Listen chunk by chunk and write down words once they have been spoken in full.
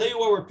tell you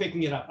where we're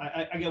picking it up.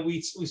 Again, we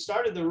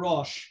started the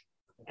Rosh,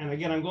 and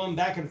again, I'm going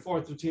back and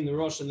forth between the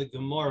Rosh and the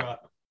Gemara.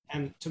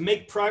 And to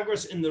make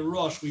progress in the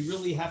Rosh, we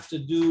really have to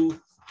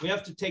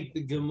take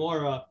the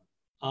Gemara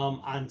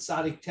on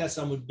Tzadik Tes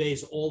Amud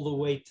Beis all the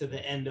way to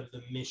the end of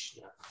the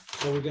Mishnah.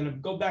 So we're going to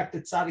go back to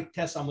Tzadik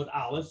Tes Amud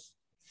Aleph.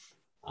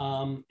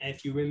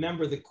 If you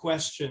remember the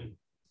question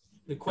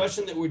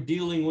that we're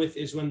dealing with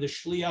is when the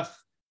Shliach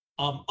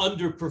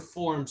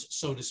underperforms,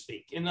 so to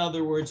speak. In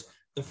other words,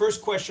 the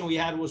first question we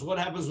had was what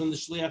happens when the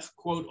Shliach,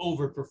 quote,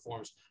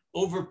 overperforms.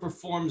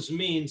 Overperforms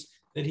means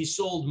that he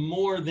sold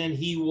more than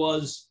he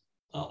was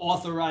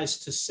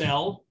authorized to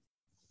sell.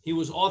 He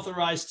was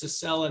authorized to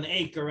sell an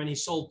acre and he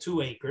sold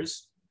 2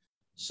 acres.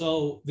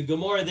 So the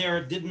Gemara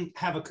there didn't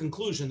have a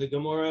conclusion. The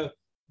Gemara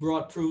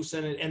brought proofs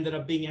and it ended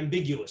up being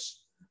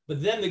ambiguous.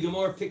 But then the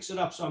Gemara picks it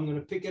up. So I'm going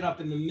to pick it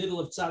up in the middle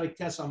of Tzadik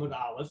Tes Amud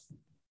Aleph,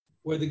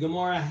 where the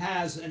Gemara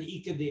has an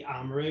Ika de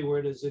Amre.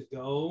 Where does it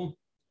go?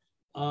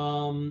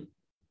 The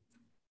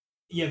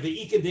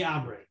Ika de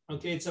Amre.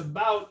 Okay, it's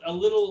about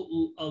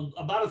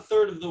a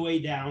third of the way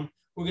down.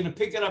 We're going to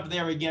pick it up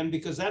there again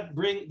because that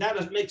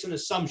makes an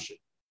assumption.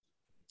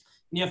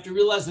 And you have to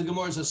realize the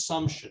Gemara's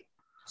assumption.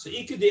 So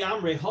Ika de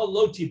Amre ha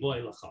loti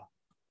boy lacha.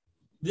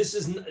 This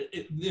is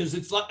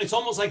it's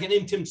almost like an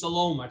intim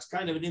salomar. It's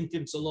kind of an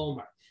intim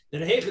salomar.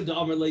 That hechad de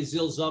Amre le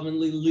zil zavin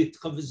le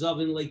litcha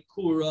v'zavin le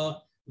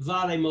kura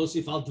vare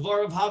mosif al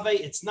dvarav have.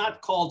 It's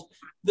not called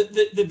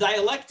the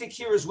dialectic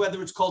here is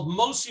whether it's called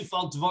mosif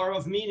al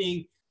dvarav,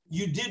 meaning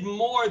you did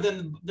more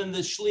than the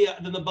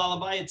shliach, than the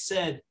balabayit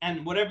said,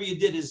 and whatever you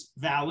did is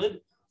valid,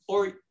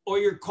 or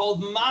you're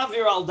called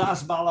mavir al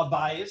das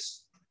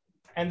balabayis,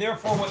 and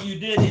therefore what you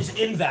did is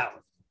invalid.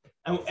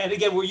 And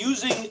again, we're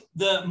using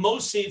the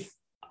mosif.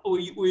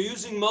 We're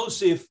using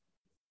mosif.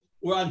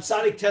 We're on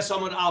Tzadik Tes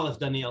Amud Aleph,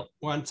 Daniel.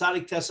 We're on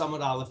Tzadik Tes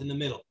Amud Aleph in the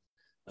middle.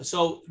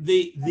 So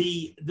the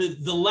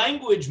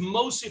language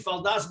mosif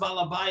al das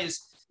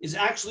balabayis is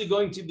actually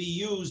going to be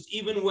used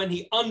even when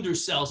he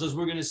undersells, as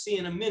we're going to see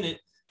in a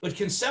minute. But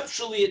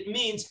conceptually, it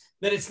means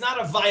that it's not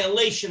a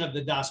violation of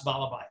the das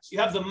balabayis. You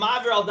have the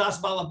mavir al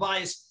das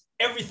balabayis,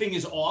 everything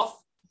is off,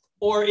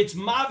 or it's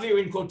mavir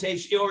in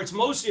quotation, or it's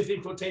mosif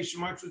in quotation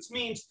marks, which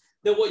means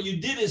that what you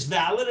did is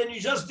valid and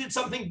you just did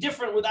something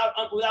different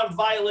without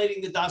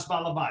violating the das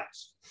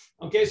balabayis.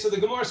 Okay, so the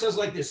Gemara says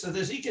like this. So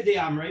there's Ika de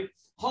Amre,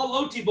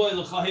 haloti boy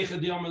lechahecha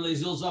de Amre le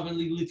zil zavin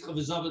le litcha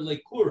v'zavin le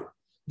kura.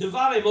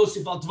 Devare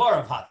mosif al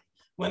dvarav had.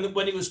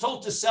 When he was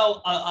told to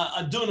sell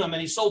a dunam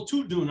and he sold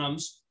 2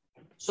 dunams,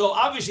 so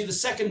obviously the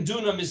second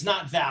dunam is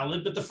not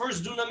valid, but the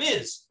first dunam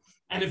is.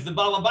 And if the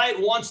balabayit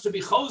wants to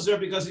be choser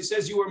because he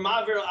says you were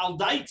mavir al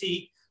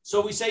daiti, so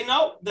we say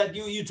no, that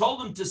you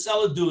told him to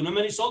sell a dunam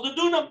and he sold a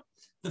dunam.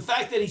 The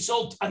fact that he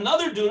sold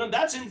another dunam,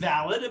 that's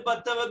invalid,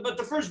 but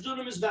the first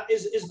dunam is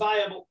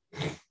viable.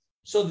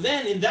 So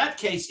then in that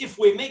case, if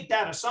we make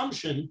that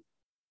assumption,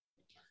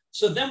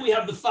 so then we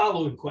have the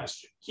following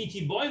question.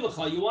 Kiti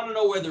boilecha, you want to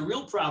know where the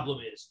real problem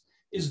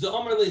is the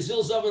Amar le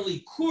zil zavin le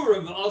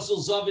kura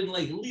v'azil zavin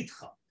le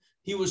litcha.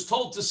 He was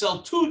told to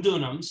sell 2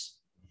 dunams,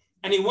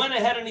 and he went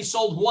ahead and he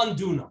sold 1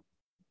 dunam.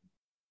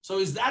 So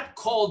is that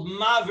called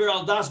mavir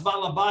al das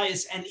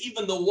balabayis, and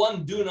even the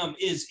 1 dunam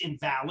is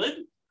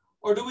invalid?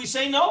 Or do we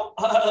say no?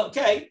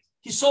 Okay,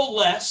 he sold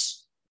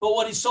less, but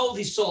what he sold,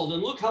 he sold.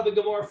 And look how the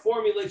Gemara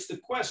formulates the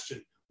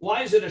question.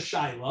 Why is it a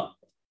shaila?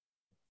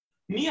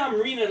 Mi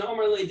amrina and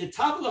Amar le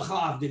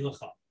detavlecha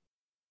avdilecha.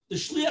 The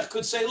shliach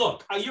could say,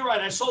 look, you're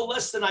right, I sold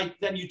less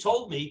than you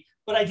told me,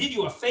 but I did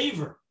you a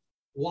favor.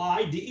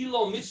 Why? Because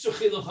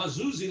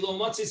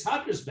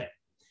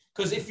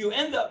if you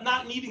end up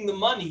not needing the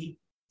money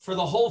for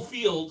the whole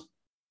field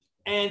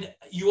and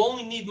you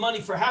only need money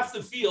for half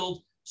the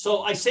field,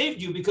 so I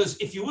saved you, because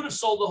if you would have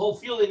sold the whole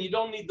field and you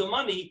don't need the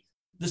money,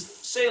 the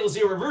sale is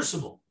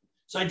irreversible.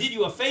 So I did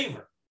you a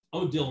favor.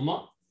 Oh,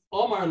 Dilma,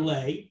 Omar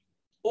lay.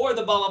 Or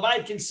the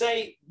Balabayit can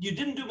say, you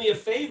didn't do me a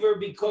favor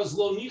because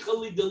lo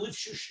nichali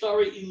delifshu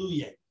shtara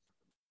iluye.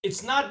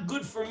 It's not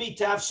good for me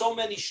to have so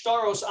many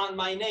shtaros on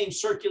my name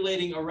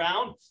circulating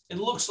around. It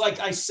looks like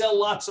I sell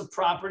lots of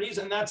properties,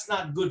 and that's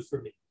not good for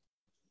me.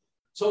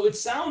 So it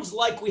sounds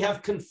like we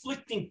have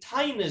conflicting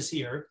tainas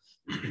here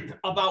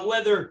about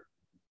whether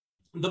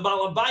the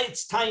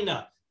Balabayit's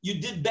taina,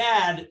 you did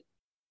bad,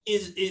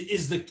 is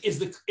the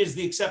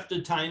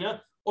accepted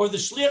taina, or the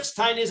shliach's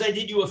taina is I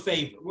did you a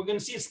favor. We're going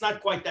to see it's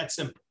not quite that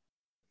simple.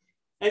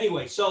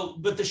 Anyway, so,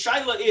 but the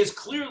shaila is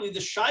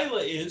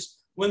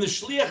when the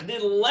shliach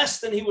did less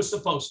than he was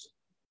supposed to.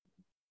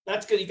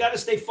 That's good. You got to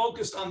stay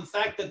focused on the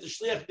fact that the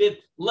shliach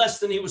did less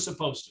than he was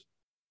supposed to.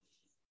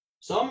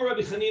 So Amar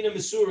Rabbi Chanina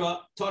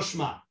Misura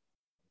Toshma.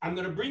 I'm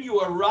going to bring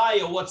you a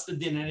raya. What's the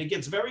din? And it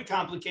gets very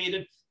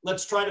complicated.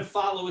 Let's try to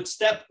follow it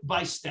step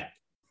by step.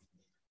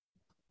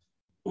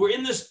 We're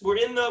in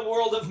the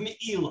world of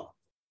Me'ila.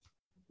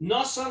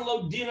 Nasan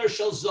lo dinar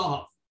shel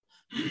zahav.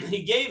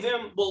 He gave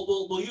him,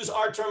 we'll use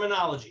our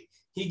terminology.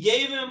 He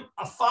gave him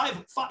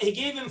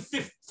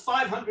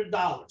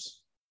 $500.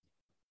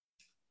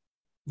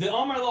 The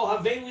Amar lo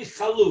haveli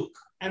chaluk,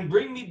 and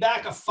bring me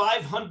back a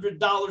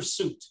 $500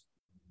 suit.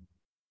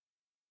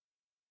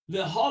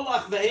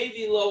 V'holach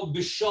v'hevi lo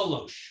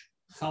b'sholosh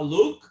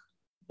chaluk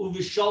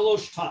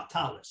u'v'sholosh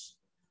talis.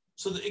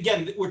 So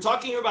again, we're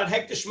talking here about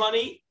hektish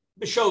money,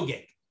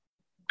 b'shogeg.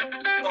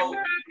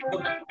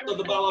 So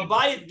the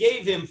Balabayit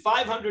gave him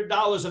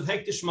 $500 of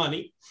hektish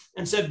money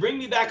and said, bring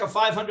me back a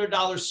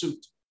 $500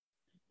 suit.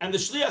 And the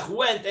shliach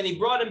went and he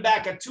brought him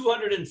back a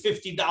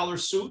 $250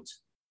 suit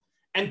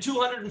and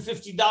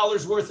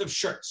 $250 worth of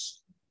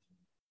shirts.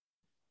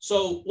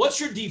 So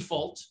what's your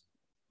default?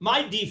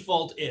 My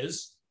default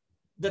is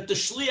that the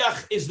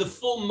shliach is the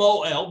full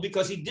mo'el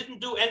because he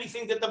didn't do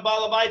anything that the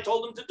Balabayit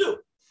told him to do.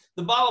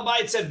 The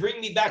Balabayit said,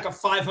 bring me back a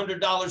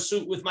 $500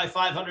 suit with my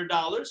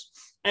 $500.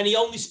 And he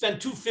only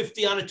spent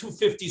 $250 on a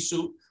 $250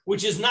 suit,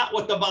 which is not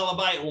what the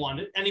Balabayit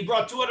wanted. And he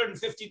brought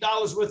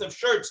 $250 worth of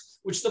shirts,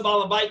 which the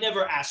Balabayit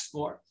never asked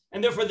for.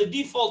 And therefore, the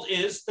default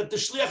is that the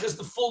shliach is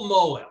the full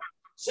mo'el.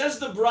 Says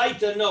the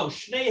Braita, no,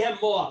 Shneihem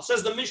mo'al.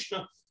 Says the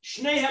Mishnah,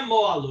 Shneihem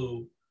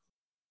mo'alu.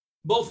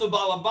 Both the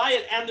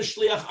Balabayit and the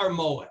shliach are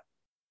mo'el.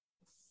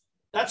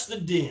 That's the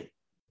din.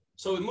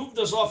 So it moved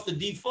us off the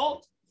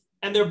default,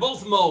 and they're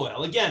both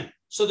mo'el. Again,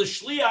 so the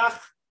shliach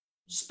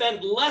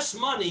spent less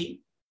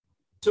money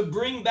to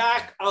bring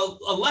back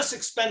a less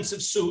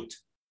expensive suit,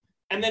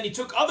 and then he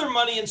took other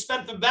money and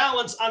spent the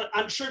balance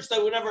on shirts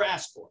that were never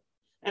asked for.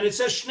 And it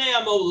says Shnei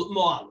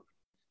Mo'al.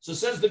 So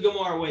says the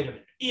Gemara, wait a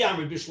minute.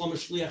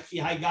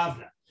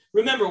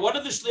 Remember, what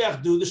did the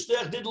shliach do? The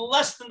shliach did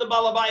less than the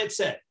Balabayit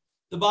said.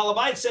 The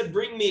Balabayit said,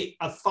 bring me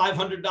a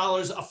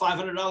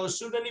 $500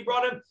 suit, and he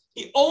brought him.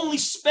 He only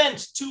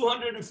spent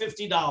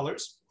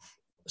 $250.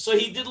 So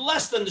he did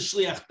less than the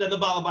shliach, than the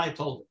Balabayit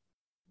told him.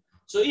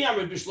 So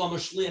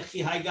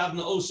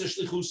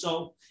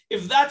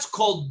if that's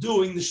called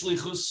doing the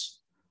shlichus,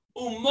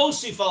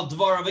 mosif al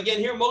dvarav. Again,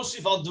 here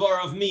mosif al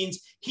dvarav means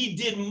he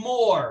did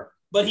more,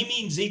 but he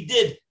means he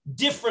did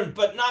different,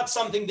 but not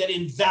something that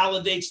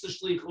invalidates the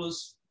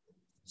shlichus.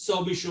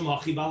 So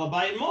bishumachi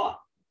balabayit moa.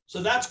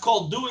 So that's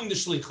called doing the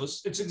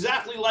shlichus. It's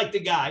exactly like the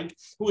guy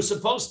who was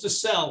supposed to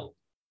sell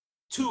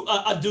two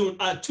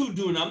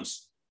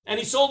dunams, and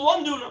he sold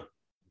one dunam.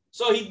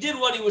 So he did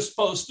what he was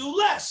supposed to,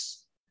 less.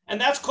 And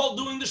that's called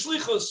doing the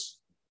shlichus.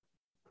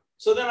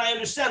 So then I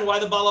understand why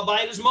the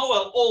Balabayit is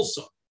moel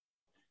also.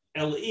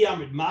 But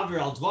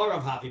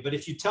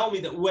if you tell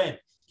me that when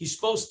he's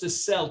supposed to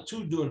sell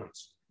 2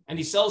 dunams and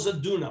he sells a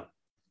dunam,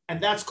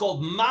 and that's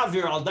called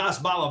mavir al das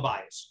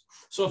Balabayis.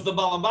 So if the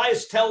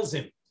Balabayis tells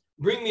him,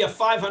 bring me a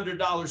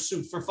 $500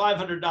 suit for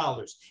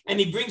 $500, and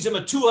he brings him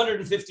a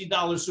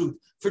 $250 suit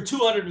for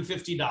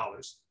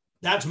 $250,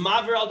 that's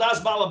mavir al das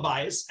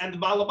Balabayis, and the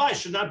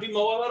Balabayis should not be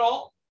moel at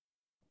all.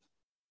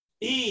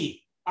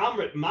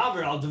 Amrit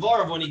Maver al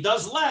Dvarav, when he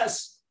does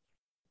less,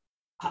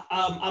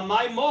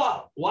 Amai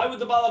Moel. Why would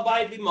the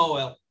Balabayit be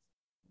Moel?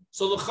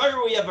 So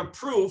l'chayr we have a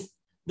proof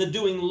that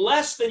doing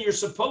less than you're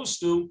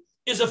supposed to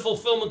is a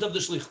fulfillment of the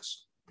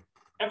shlichus.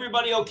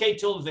 Everybody okay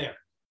till there?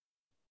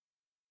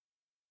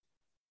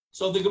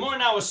 So the Gemara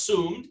now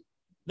assumed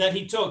that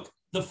he took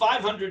the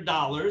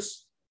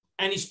 $500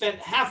 and he spent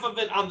half of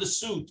it on the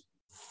suit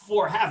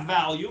for half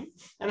value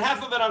and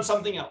half of it on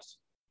something else.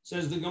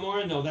 Says the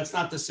Gemara, no, that's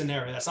not the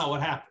scenario. That's not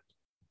what happened.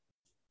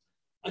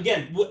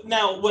 Again,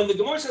 now when the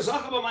Gemara says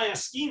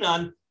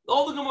askinan,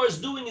 all the Gemara is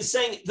doing is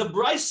saying the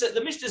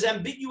Mishnah is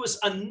ambiguous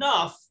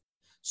enough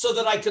so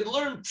that I could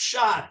learn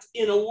pshat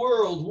in a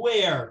world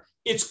where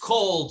it's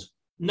called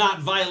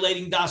not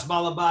violating das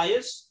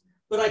balabayas,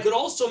 but I could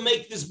also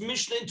make this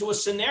Mishnah into a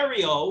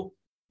scenario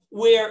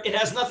where it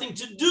has nothing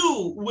to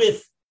do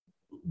with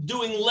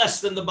doing less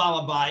than the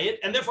Balabayit,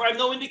 and therefore I have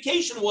no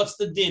indication what's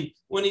the din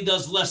when he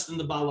does less than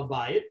the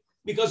Balabayit,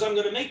 because I'm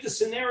going to make the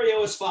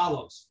scenario as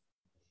follows.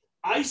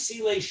 I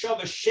see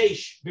Leishava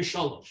Sheish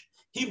Bisholosh.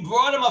 He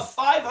brought him a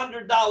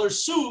 $500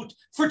 suit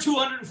for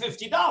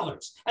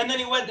 $250, and then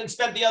he went and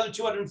spent the other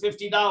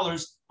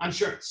 $250 on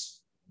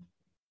shirts.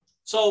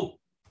 So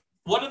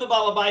what did the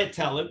Balabayit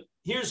tell him?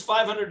 Here's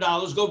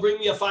 $500, go bring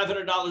me a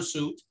 $500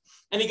 suit.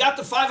 And he got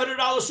the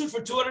 $500 suit for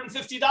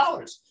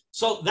 $250.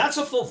 So that's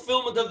a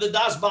fulfillment of the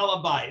Das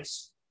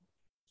Balabayis.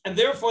 And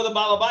therefore the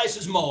Balabayis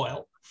is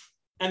Moel.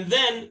 And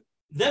then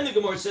the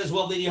Gemara says,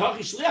 well, the Yehachi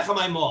Shliach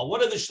Amai Moel.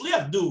 What did the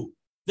Shliach do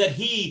that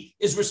he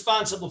is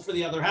responsible for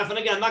the other half? And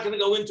again, I'm not going to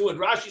go into it.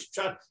 Rashi's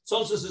Pshat,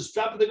 Sosa's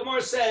Pshat, but the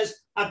Gemara says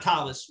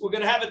Atalis. We're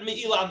going to have it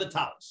Me'ila on the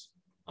Talis.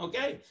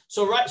 Okay?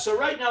 So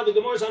right now the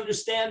Gemara is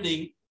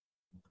understanding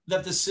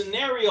that the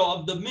scenario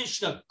of the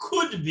Mishnah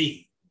could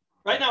be,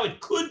 right now it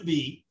could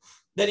be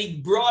that he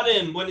brought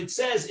in, when it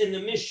says in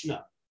the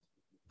Mishnah,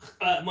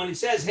 when it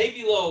says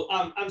Hevilo,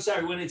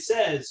 when it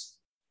says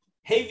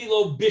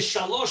Hevilo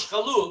Bishalosh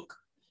Chaluk,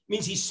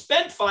 means he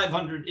spent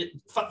 200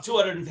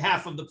 and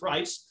half of the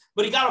price,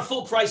 but he got a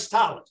full price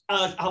talit,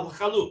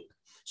 Chaluk.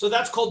 So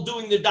that's called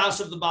doing the das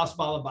of the Bas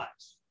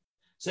Balabais.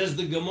 Says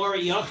the Gemara,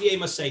 Yachye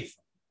Maseifa.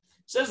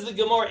 Says the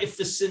Gemara, if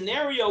the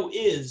scenario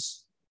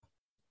is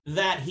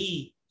that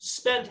he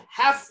spent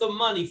half the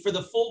money for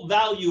the full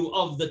value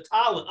of the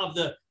talit, of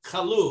the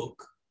Chaluk,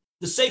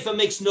 the Seifa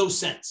makes no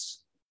sense.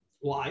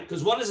 Why?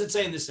 Because what does it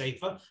say in the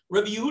Seifa?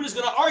 Rabbi Yehuda is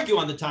going to argue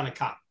on the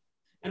Tanakh.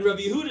 And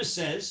Rabbi Yehuda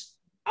says,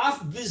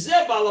 Af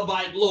b'zeh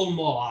balabayit lo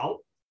mo'al.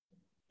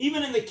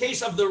 Even in the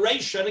case of the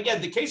Reisha, and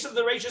again, the case of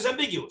the Reisha is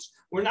ambiguous.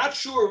 We're not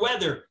sure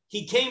whether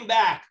he came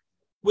back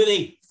with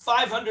a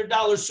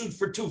 $500 suit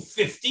for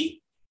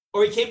 $250,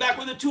 or he came back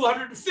with a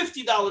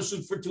 $250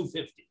 suit for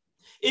 $250.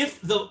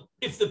 If the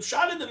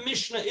pshat of the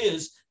Mishnah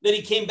is that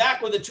he came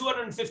back with a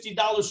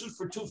 $250 suit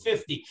for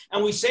 $250,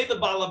 and we say the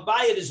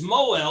balabayit is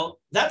moel,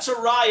 that's a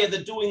raya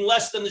that doing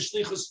less than the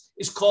shlichus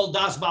is called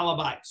das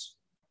balabayis.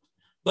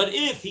 But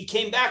if he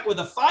came back with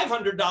a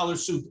 $500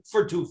 suit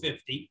for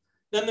 $250,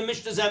 then the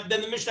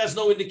Mishnah has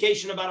no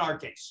indication about our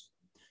case.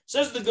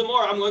 Says the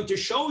Gemara, I'm going to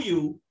show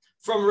you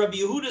from Rabbi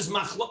Yehuda's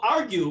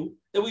argue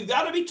that we've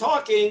got to be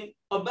talking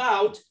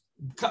about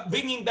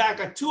bringing back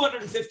a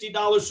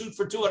 $250 suit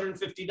for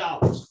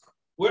 $250.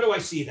 Where do I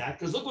see that?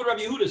 Because look what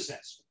Rabbi Yehuda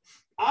says.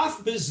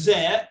 Af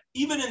bezeh,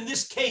 even in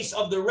this case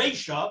of the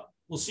Reisha,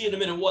 we'll see in a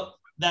minute what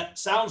that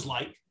sounds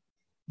like.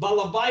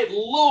 Balabayit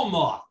lo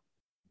mo'al.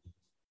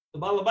 The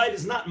balabayit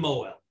is not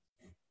moel.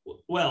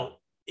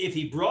 Well, if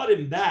he brought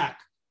him back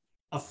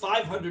a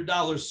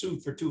 $500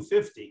 suit for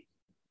 $250,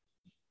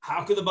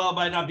 how could the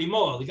balabayit not be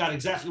moel? He got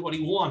exactly what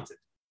he wanted.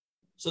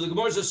 So the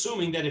Gemara is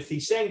assuming that if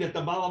he's saying that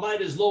the balabayit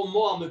is lo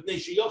moel, mipnei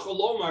sheyochel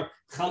lomar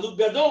chaluk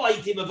gadol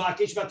hayiti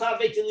mevakesh v'ata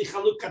v'eiti li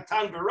chaluk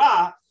katan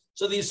v'ra.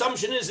 So the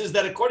assumption is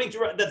that according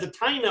to that the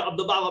taina of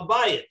the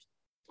balabayit,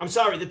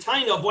 the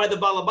taina of why the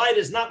balabayit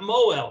is not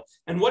moel,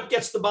 and what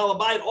gets the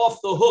balabayit off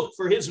the hook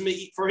for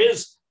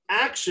his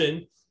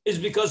action is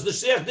because the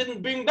shliach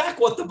didn't bring back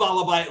what the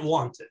balabayit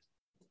wanted.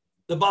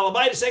 The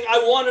balabayit is saying, I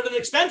wanted an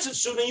expensive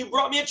suit and you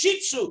brought me a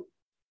cheap suit.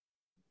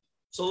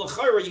 So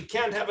l'chayra, you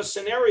can't have a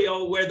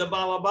scenario where the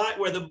balabayit,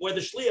 where the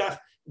shliach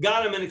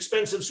got him an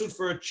expensive suit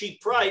for a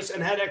cheap price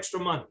and had extra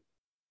money.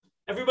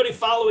 Everybody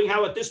following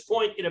how at this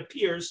point it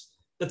appears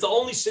that the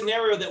only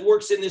scenario that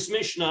works in this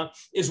Mishnah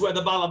is where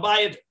the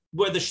balabayit,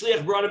 where the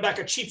shliach brought him back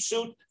a cheap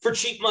suit for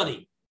cheap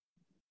money.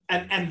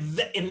 And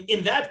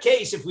in that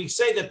case, if we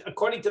say that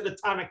according to the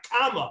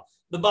Tanakama,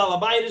 the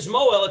balabayit is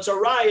moel, it's a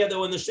raya that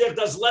when the shliach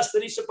does less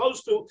than he's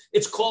supposed to,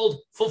 it's called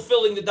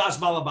fulfilling the das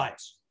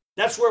balabayis.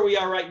 That's where we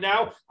are right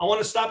now. I want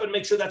to stop and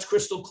make sure that's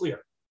crystal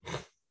clear.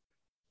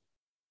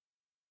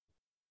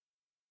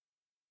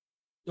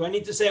 Do I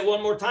need to say it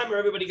one more time or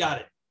everybody got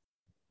it?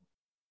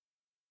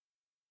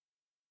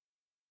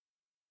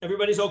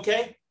 Everybody's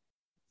okay?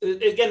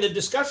 Again, the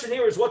discussion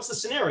here is what's the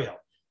scenario?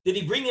 Did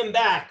he bring him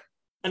back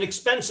an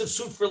expensive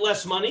suit for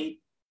less money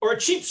or a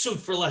cheap suit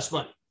for less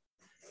money?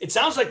 It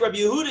sounds like Rabbi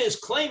Yehuda is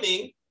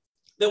claiming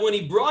that when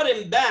he brought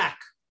him back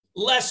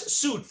less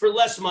suit for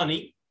less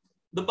money,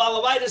 the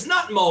balabayit is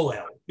not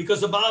moel,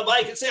 because the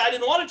balabayit could say, I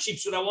didn't want a cheap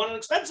suit, I want an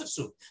expensive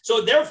suit. So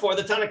therefore,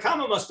 the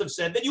Tanakama must have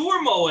said that you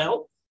were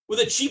moel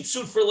with a cheap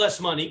suit for less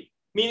money,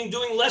 meaning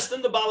doing less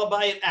than the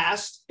balabayit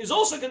asked, is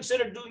also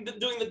considered doing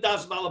the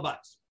das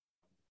balabayis.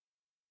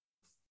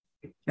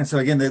 And so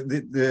again,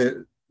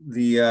 the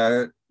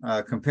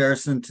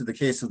comparison to the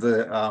case of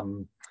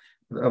the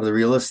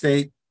real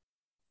estate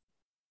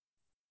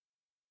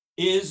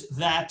is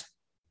that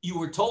you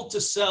were told to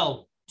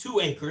sell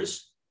 2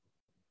 acres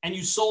and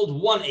you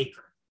sold 1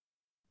 acre.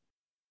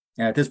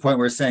 And at this point,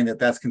 we're saying that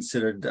that's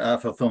considered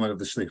fulfillment of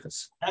the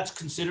shlichus. That's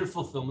considered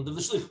fulfillment of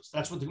the shlichus.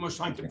 That's what the Gemara is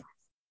trying to prove.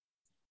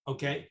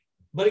 Okay,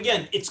 but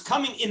again, it's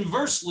coming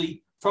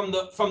inversely from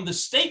the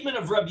statement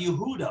of Rabbi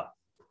Yehuda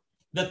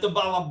that the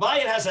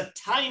balabayit has a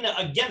taina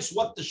against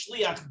what the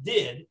shliach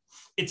did.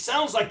 It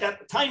sounds like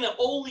that taina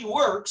only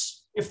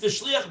works if the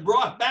shliach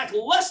brought back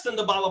less than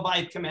the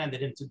balabayit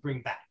commanded him to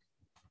bring back,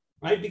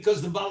 right?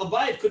 Because the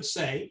balabayit could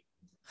say,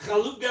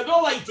 "Chaluk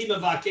gadol hayiti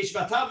mevakesh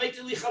v'ata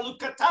v'eiti li chaluk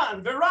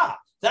katan v'ra."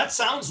 That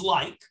sounds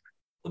like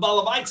the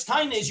balabayit's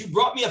taina is you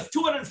brought me a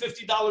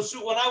 $250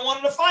 suit when I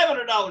wanted a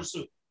 $500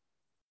 suit.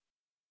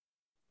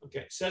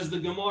 Okay, says the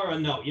Gemara,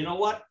 no. You know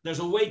what? There's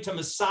a way to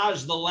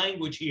massage the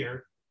language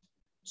here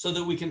so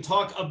that we can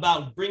talk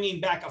about bringing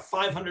back a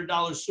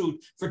 $500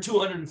 suit for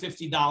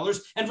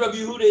 $250, and Rabbi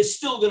Yehuda is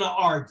still going to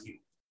argue.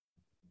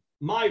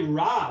 My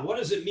Ra, what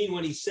does it mean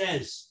when he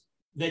says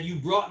that you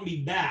brought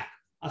me back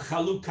a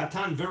chaluk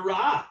katan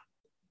v'ra?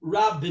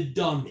 Ra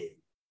b'damim.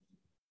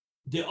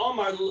 The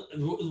Omar,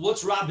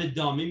 what's Ra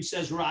b'damim?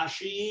 Says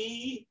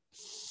Rashi.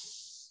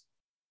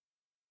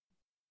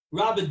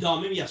 Ra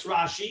b'damim, yes,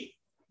 Rashi.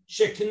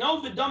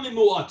 Shekno b'damim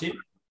mu'atim.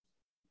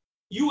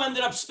 You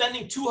ended up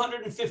spending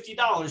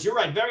 $250. You're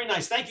right. Very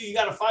nice. Thank you. You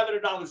got a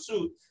 $500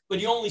 suit, but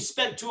you only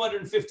spent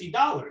 $250.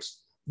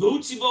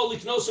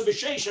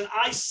 And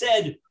I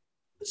said,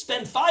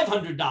 spend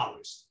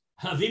 $500.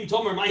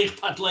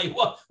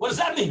 What does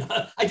that mean?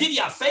 I did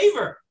you a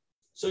favor.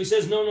 So he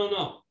says,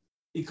 no.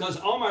 Because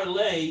Omar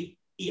Lei,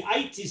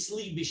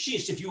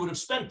 if you would have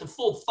spent the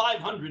full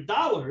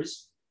 $500,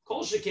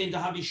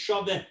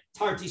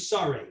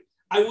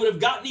 I would have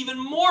gotten even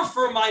more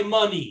for my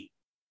money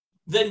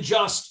than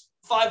just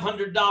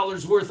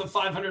 $500 worth of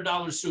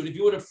 $500 suit. If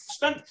you would have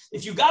spent,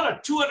 if you got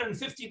a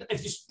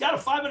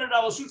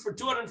 $500 suit for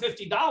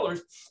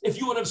 $250, if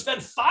you would have spent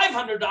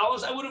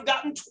 $500, I would have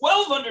gotten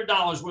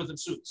 $1,200 worth of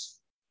suits.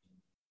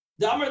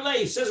 The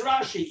Amarlei says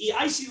Rashi,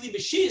 I see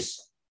libeshis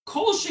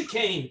kol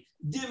shekain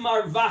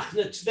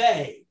dimarvachna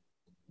tvei.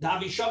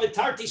 Davi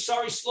shavitarti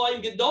sari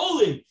sloim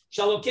gedolim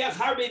shalokech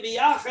harbe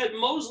biyached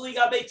mosli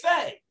gabe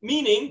tvei.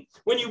 Meaning,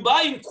 when you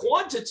buy in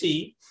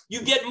quantity,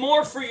 you get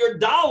more for your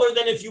dollar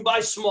than if you buy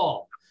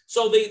small.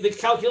 So the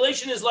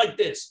calculation is like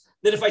this,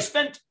 that if I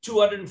spent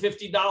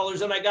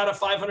 $250 and I got a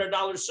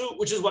 $500 suit,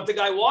 which is what the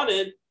guy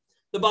wanted,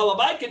 the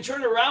Balabai can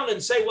turn around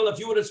and say, well, if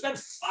you would have spent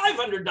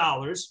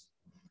 $500,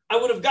 I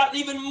would have gotten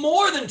even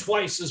more than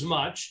twice as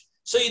much.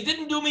 So you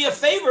didn't do me a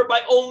favor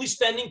by only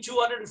spending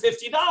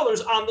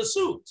 $250 on the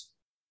suit.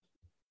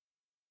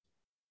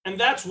 And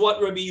that's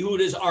what Rabbi Yehuda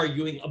is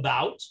arguing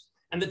about.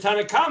 And the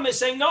Tanna Kamma is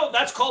saying, no,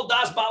 that's called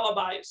Das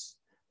Balabayis.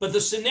 But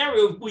the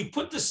scenario, we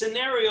put the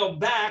scenario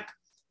back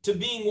to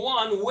being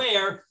one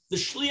where the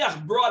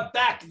Shliach brought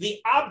back the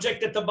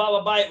object that the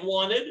Balabayit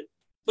wanted,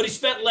 but he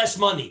spent less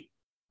money.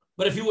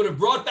 But if he would have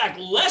brought back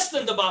less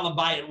than the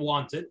Balabayit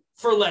wanted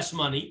for less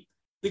money,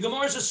 the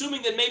Gemara is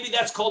assuming that maybe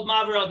that's called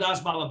Maver al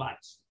Das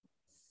Balabayis.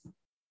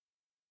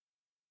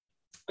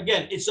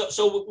 Again,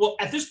 so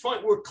at this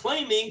point, we're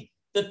claiming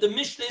that the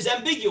Mishnah is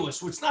ambiguous.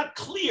 So it's not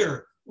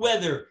clear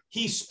whether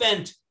he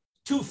spent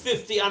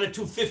 $250 on a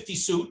 $250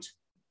 suit,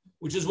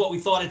 which is what we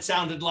thought it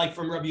sounded like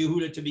from Rabbi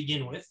Yehuda to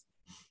begin with,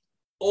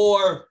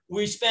 or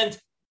we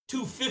spent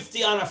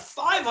 $250 on a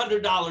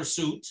 $500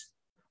 suit,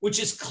 which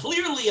is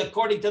clearly,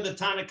 according to the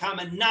Tanna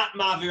Kamma, not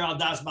Mavir al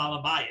Das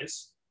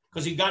Balabayis,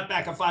 because he got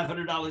back a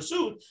 $500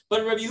 suit.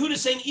 But Rabbi Yehuda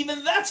is saying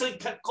even that's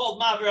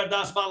called Mavir al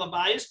Das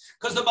Balabayis,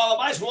 because the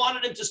Balabayis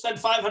wanted him to spend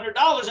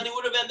 $500, and he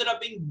would have ended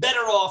up being better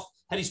off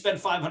had he spent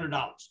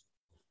 $500.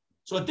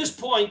 So at this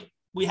point,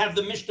 we have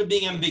the Mishnah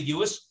being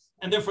ambiguous,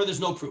 and therefore there's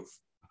no proof.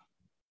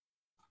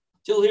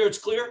 Till here, it's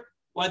clear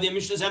why the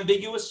Mishnah is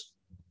ambiguous,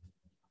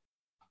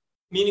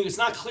 meaning it's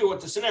not clear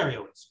what the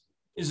scenario is.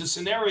 Is the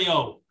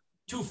scenario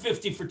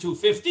 $250 for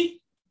 $250,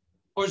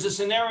 or is the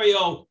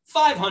scenario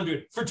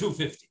 $500 for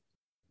 $250?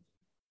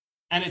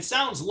 And it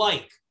sounds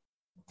like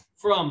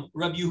from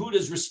Rabbi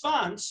Yehuda's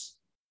response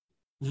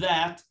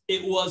that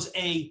it was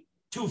a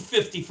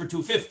 $250 for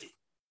 $250.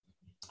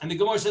 And the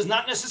Gemara says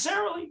not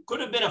necessarily. Could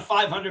have been a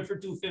 $500 for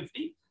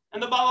 $250,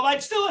 and the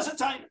Balabite still has a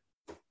taina.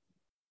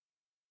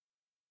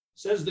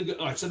 Says the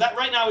all right, so that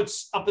right now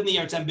it's up in the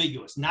air, it's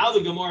ambiguous. Now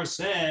the Gemara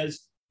says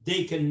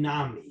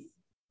dekanami.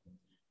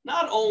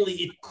 Not only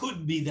it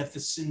could be that the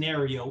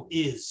scenario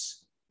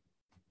is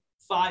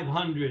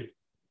 $500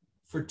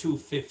 for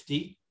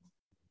 $250,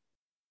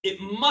 it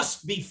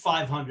must be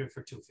 $500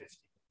 for $250.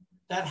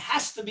 That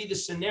has to be the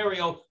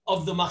scenario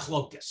of the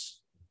machlokas.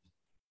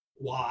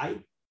 Why?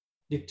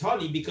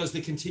 Diktani, because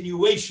the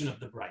continuation of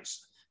the Brisa.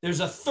 There's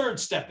a third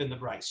step in the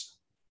Brisa.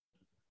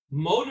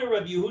 Moda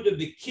Rabbi Yehuda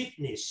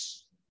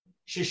b'kitnis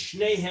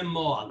sheshneihem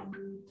mo'al.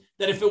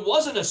 That if it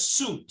wasn't a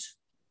suit,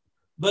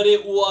 but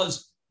it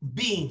was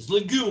beans,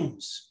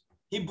 legumes,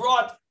 he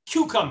brought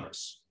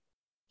cucumbers.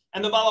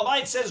 And the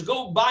Balabait says,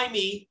 go buy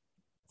me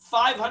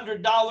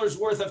 $500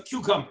 worth of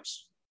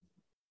cucumbers.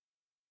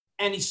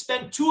 And he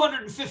spent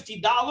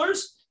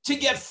 $250 to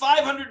get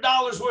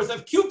 $500 worth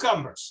of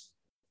cucumbers.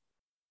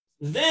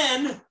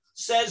 Then,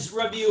 says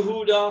Rabbi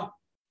Yehuda,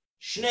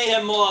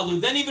 Shneihem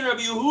Mo'alu. Then even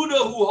Rabbi Yehuda,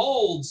 who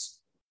holds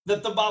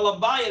that the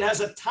Balabayit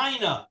has a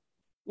taina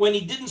when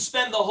he didn't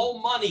spend the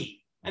whole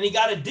money and he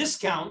got a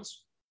discount,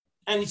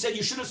 and he said,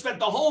 you should have spent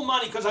the whole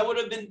money because I would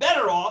have been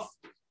better off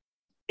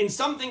in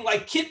something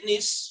like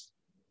kitnis,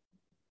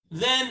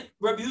 then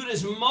Rabbi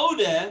Yehuda's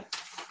modeh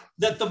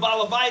that the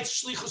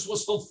Balabayit's shlichus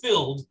was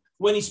fulfilled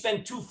when he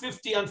spent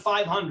 $250 on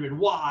 $500.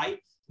 Why?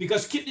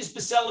 Because kitnis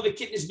besela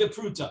kitnis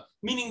bepruta,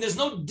 meaning there's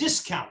no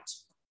discount.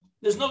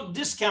 There's no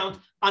discount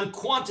on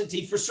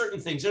quantity for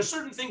certain things. There are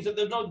certain things that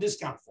there's no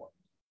discount for.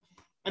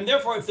 And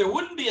therefore, if there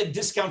wouldn't be a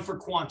discount for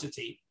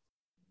quantity,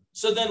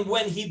 so then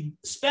when he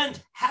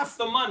spent half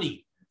the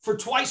money for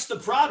twice the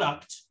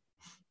product,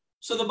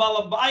 so the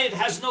Balabayit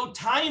has no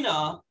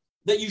taina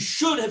that you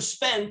should have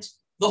spent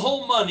the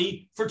whole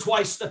money for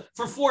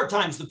four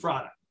times the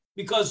product,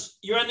 because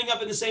you're ending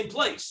up in the same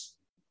place.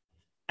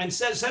 And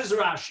says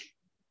Rashi,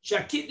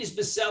 Shakitnis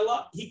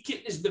besela, he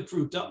kitnis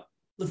bepruta,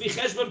 lefi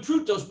cheshbon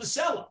prutos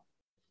besela.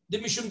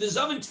 Dimishum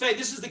dezavin tfei,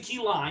 this is the key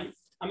line.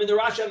 I'm in the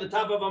Rashi on the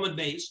top of Amud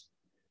Beis.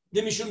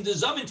 Dimishum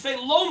dezavin tfei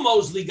lo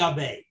mosli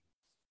gabe,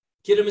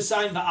 kidem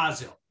esayin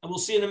va'azil. And we'll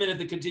see in a minute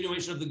the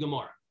continuation of the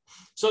Gemara.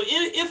 So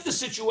if the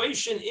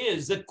situation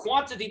is that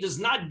quantity does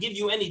not give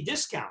you any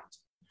discount,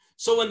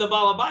 so when the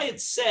Balabayit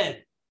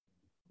said,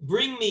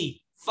 bring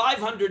me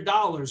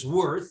 $500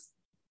 worth,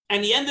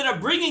 and he ended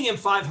up bringing him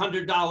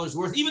 $500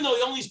 worth, even though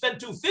he only spent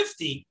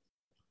 $250,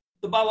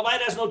 the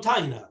Balabayit has no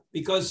taina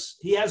because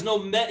he had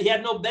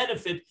no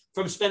benefit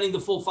from spending the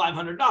full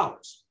 $500.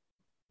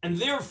 And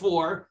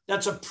therefore,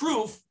 that's a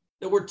proof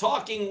that we're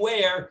talking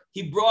where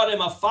he brought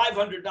him a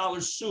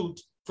 $500 suit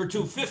for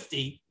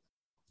 $250,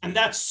 And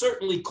that's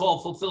certainly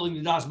called fulfilling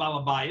the das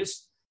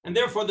balabayas. And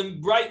therefore, the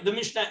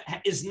Mishnah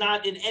is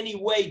not in any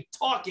way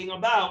talking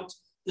about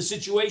the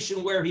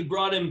situation where he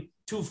brought him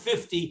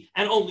 250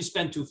 and only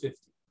spent 250.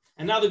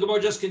 And now the Gemara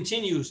just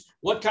continues.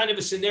 What kind of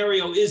a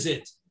scenario is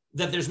it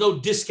that there's no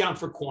discount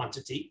for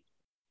quantity?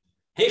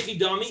 If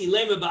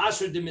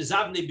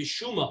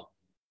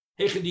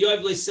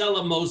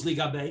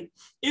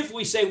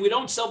we say we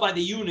don't sell by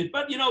the unit,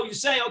 but you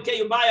say, okay,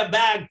 you buy a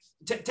bag,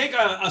 take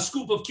a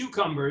scoop of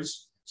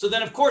cucumbers. So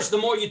then, of course, the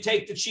more you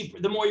take, the cheaper,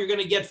 the more you're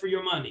going to get for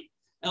your money.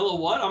 Ella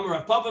what?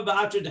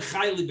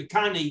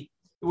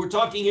 We're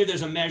talking here,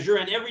 there's a measure,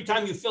 and every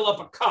time you fill up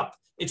a cup,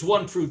 it's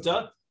 1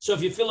 pruta. So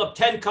if you fill up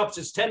 10 cups,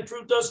 it's 10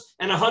 prutos,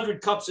 and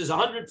 100 cups is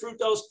 100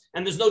 prutos,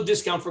 and there's no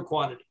discount for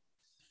quantity.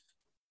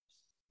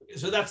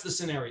 So that's the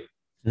scenario.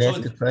 Can I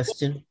ask a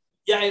question?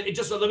 Yeah, let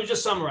me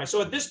just summarize.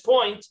 So at this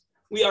point,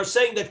 we are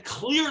saying that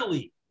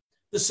clearly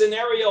the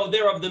scenario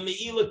there of the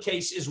Me'ila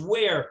case is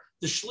where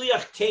the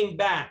Shliach came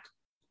back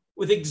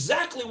with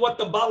exactly what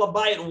the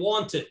Balabayit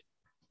wanted,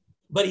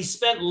 but he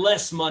spent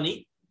less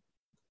money.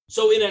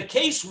 So in a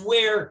case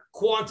where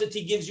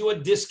quantity gives you a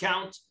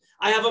discount,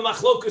 I have a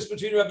machlokus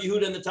between Rabbi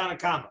Yehuda and the Tanna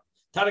Kama.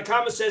 Tanna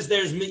Kama says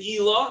there's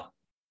Me'ila.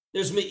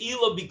 There's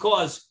Me'ila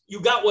because you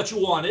got what you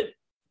wanted.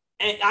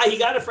 And he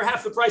got it for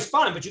half the price,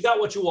 fine, but you got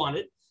what you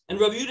wanted. And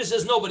Rabbi Yehuda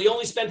says, no, but he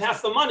only spent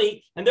half the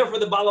money. And therefore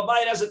the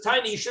Balabayit has a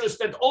tiny, you should have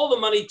spent all the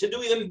money to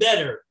do even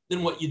better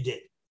than what you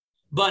did.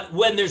 But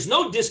when there's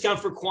no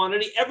discount for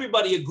quantity,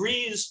 everybody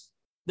agrees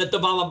that the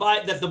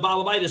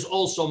Balabayit is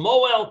also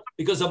Moel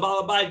because the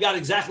Balabayit got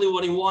exactly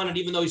what he wanted,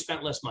 even though he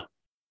spent less money.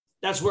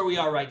 That's where we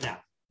are right now.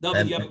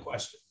 David, you have a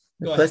question.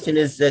 The question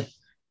is that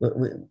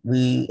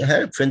we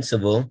had a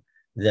principle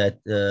that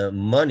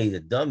money,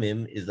 the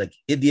damim, is like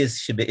idios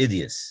shebe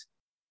idios.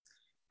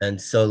 And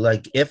so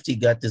like after he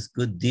got this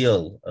good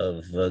deal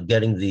of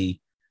getting the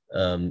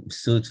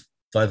suit,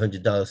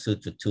 $500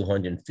 suit for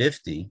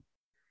 $250,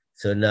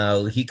 so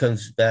now he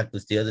comes back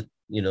with the other,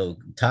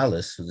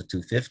 talus for the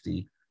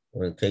 $250,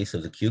 or in case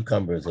of the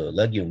cucumbers or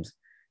legumes,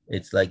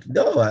 it's like,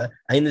 no, I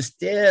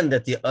understand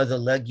that the other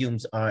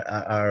legumes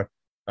are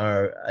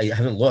I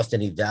haven't lost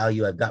any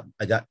value. I got,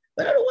 but I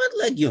don't want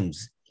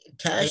legumes.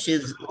 Cash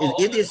is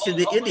idiots to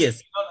the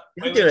idiots.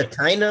 Isn't there a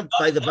taina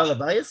by the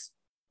Balabayas?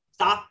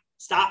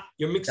 Stop.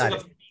 You're mixing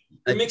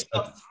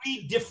up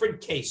 3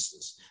 different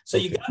cases. So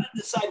you got to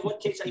decide what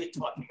case are you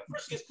talking about.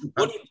 First case,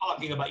 what are you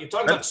talking about? You're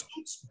talking about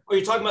suits or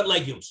you're talking about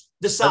legumes?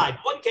 Decide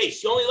one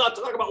case. You're only allowed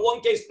to talk about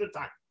one case at a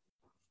time.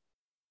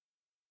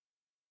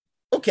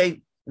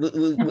 Okay.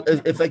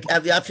 If I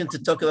have the option to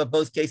talk about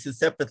both cases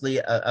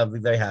separately, I'll be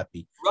very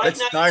happy. Let's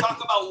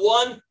talk about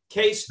one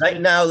case.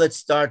 Right now, let's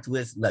start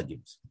with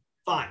legumes.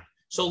 Fine.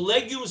 So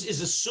legumes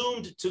is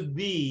assumed to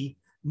be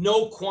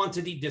no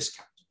quantity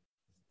discount.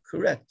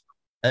 Correct.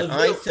 And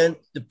I sent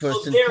the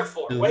person. So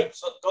therefore,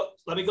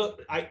 let me go.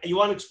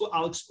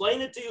 I'll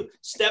explain it to you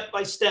step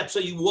by step, so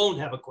you won't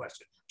have a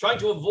question. Trying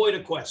to avoid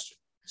a question,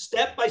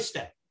 step by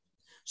step.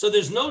 So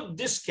there's no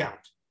discount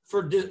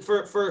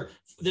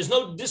there's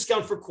no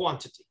discount for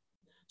quantity.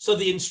 So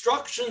the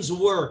instructions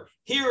were: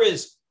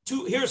 here's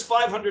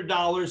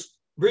 $500.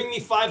 Bring me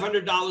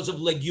 $500 of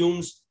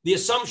legumes. The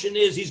assumption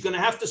is he's going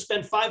to have to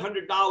spend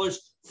 $500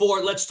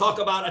 for, let's talk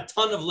about, a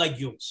ton of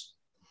legumes.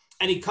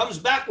 And he comes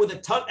back with a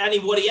ton.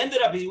 And what he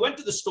ended up is he went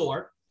to the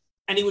store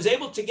and he was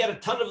able to get a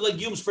ton of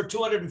legumes for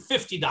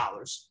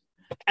 $250.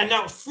 And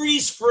now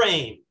freeze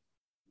frame.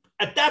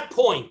 At that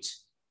point,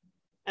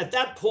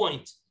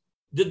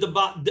 did the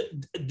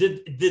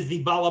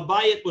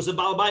Balabayit, was the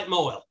Balabayit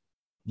Moel?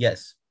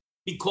 Yes.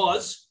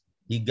 Because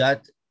he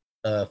got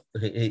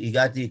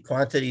the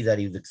quantity that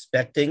he was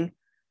expecting.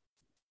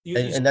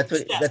 And that's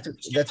what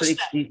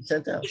he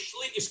sent out.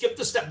 You skipped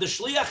the step. The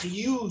shliach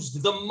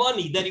used the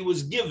money that he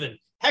was given,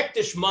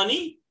 hektish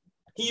money.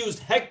 He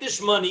used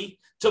hektish money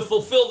to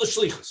fulfill the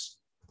shlichus.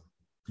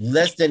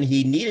 Less than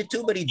he needed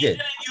to, but he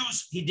did.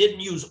 He didn't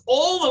use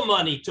all the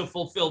money to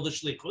fulfill the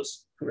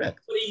shlichus. Correct.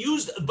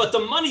 But the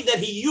money that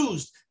he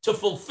used to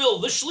fulfill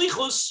the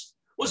shlichus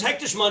was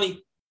hektish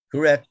money.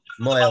 Correct.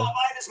 Moel.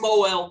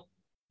 Moel.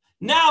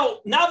 Now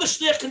the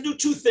shliach can do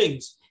 2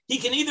 things. He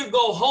can either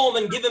go home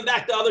and give him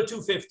back the other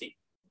 $250,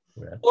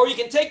 or he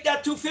can take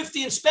that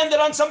 $250 and spend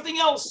it on something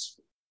else,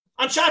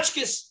 on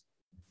tchotchkes.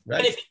 Right.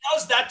 And if he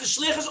does that, the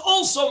shliach is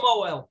also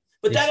moel.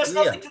 But that has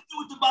nothing to do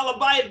with the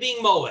balabayit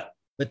being moel.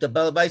 But the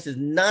balabayit is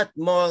not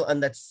moel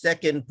on that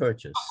second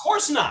purchase. Of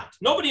course not.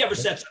 Nobody ever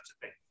said such a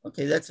thing.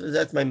 Okay,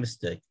 that's my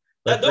mistake.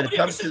 But nobody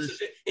ever said such a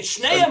thing. It's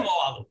shneihem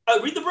moalu.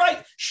 Read the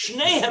bright.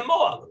 Shneihem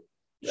moalu.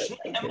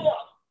 Shneihem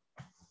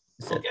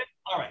moalu. Okay.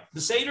 All right.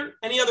 The Seder.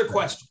 Any other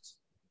questions?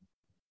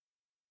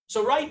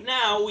 So right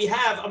now we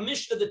have a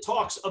Mishnah that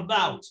talks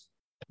about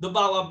the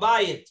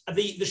Balabayit,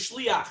 the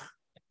Shliach,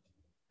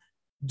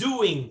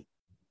 doing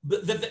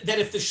that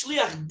if the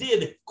Shliach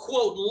did,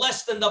 quote,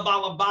 less than the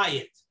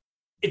Balabayit,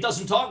 it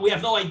doesn't talk, we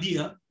have no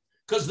idea,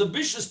 because the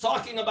Mishnah is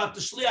talking about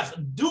the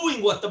Shliach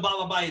doing what the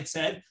Balabayit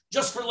said,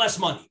 just for less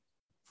money.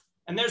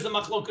 And there's the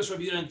Machlokas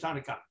Rabbi Yehuda and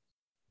Tanna Kama.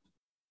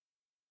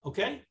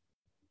 Okay?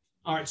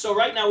 All right, so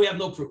right now we have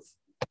no proof.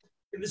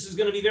 And this is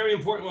going to be very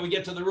important when we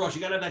get to the Rosh.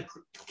 You got to have that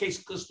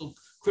case crystal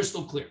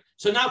clear.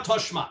 So now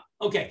Toshma.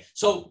 Okay,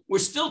 so we're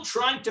still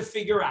trying to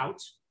figure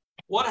out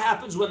what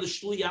happens when the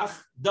Shliach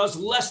does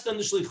less than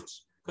the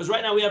Shlichus. Because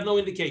right now we have no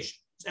indication.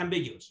 It's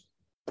ambiguous.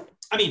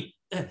 I mean,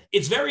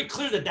 it's very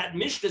clear that that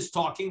Mishnah is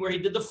talking where he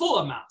did the full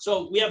amount.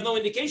 So we have no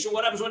indication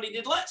what happens when he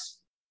did less.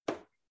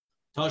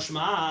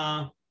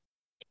 Toshma.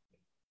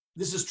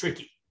 This is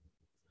tricky.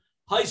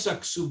 So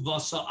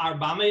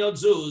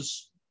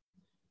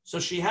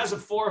she has a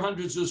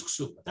 400 zuz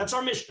ksuba. That's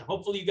our Mishnah.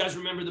 Hopefully you guys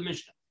remember the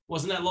Mishnah.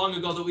 Wasn't that long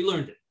ago that we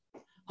learned it.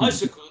 And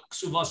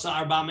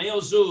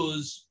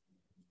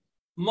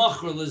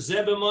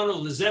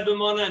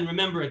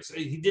remember,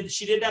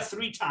 she did that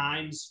 3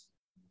 times.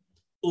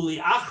 Uli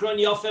achron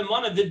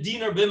yofemana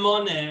v'dinar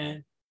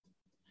b'moneh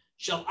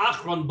shel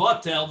achron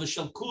batel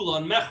v'shel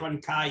kulon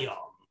mechron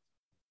kayom.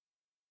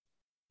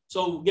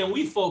 So again,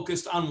 we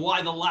focused on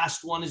why the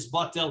last one is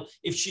batel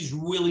if she's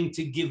willing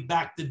to give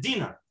back the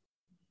dinar.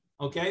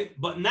 Okay,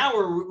 but now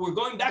we're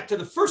going back to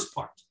the first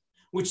part,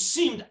 which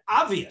seemed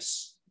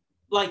obvious.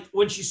 Like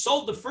when she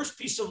sold the first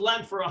piece of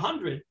land for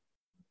 $100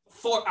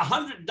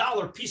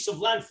 piece of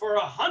land for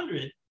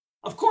 $100,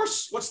 of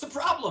course, what's the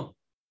problem?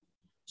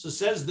 So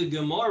says the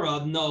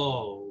Gemara,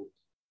 no.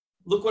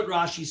 Look what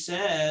Rashi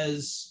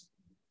says.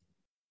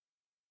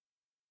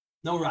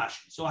 No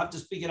Rashi, so I have to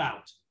speak it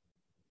out.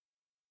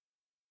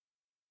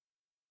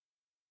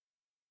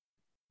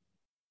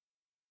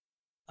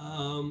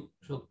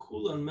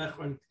 Shalkula and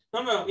Mechron.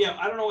 No, yeah,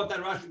 I don't know what that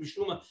Rashi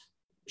Bishuma.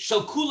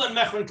 Shalkula and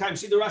Mechron Kayim.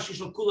 See the Rashi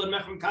Shalkula and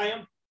Mechron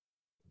Kayim?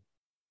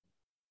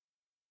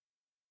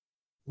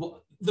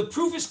 Well, the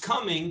proof is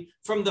coming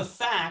from the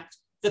fact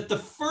that the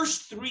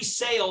first 3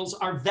 sales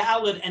are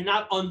valid and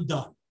not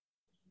undone.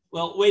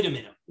 Well, wait a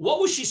minute. What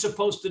was she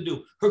supposed to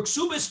do? Her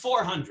ksuba is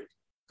 400,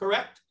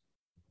 correct?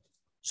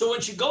 So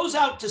when she goes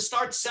out to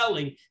start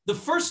selling, the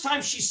first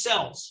time she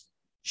sells,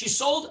 she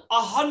sold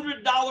a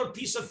 $100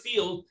 piece of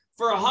field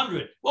for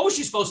 100. What was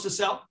she supposed to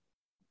sell?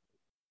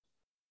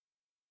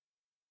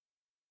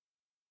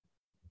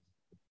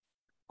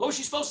 What was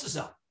she supposed to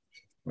sell?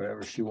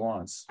 Whatever she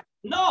wants.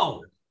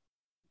 No.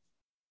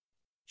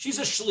 She's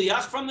a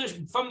shliach from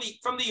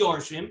the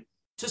Yorshim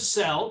to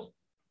sell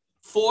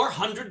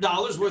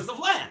 $400 worth of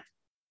land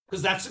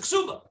because that's the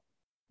ksuba.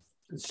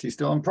 She's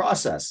still in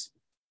process.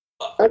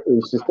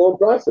 She's still in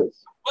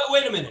process.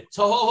 Wait a minute.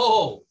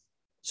 So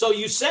So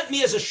you sent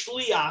me as a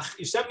shliach.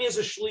 You sent me as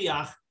a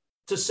shliach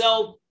to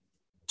sell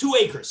 2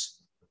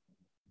 acres,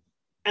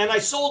 and I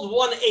sold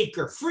 1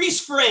 acre. Freeze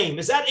frame.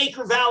 Is that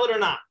acre valid or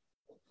not?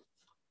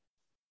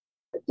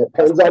 It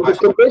depends on the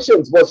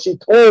conditions. Was she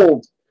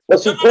told?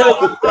 Was she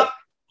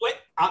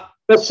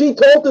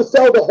told to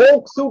sell the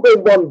whole ksuba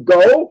in one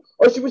go,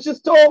 or she was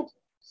just told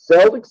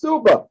sell the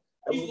ksuba?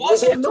 She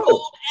wasn't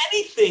told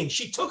anything.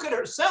 She took it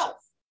herself.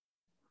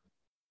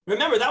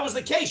 Remember, that was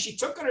the case. She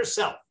took it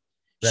herself.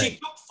 Right. She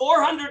took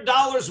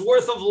 $400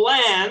 worth of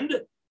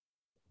land,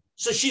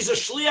 so she's a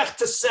shliach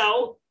to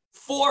sell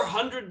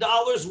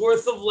 $400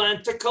 worth of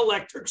land to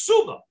collect her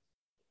ksuba.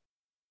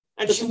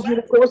 And she was in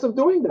the course of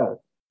doing that.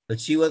 But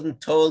she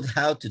wasn't told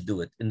how to do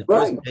it. In the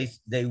first place,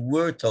 they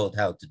were told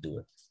how to do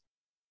it.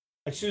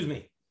 Excuse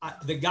me.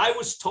 The guy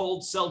was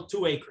told sell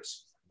 2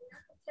 acres.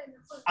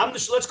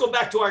 Let's go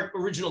back to our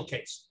original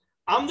case.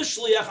 I'm the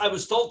shliach. I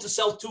was told to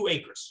sell 2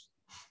 acres,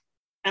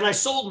 and I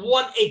sold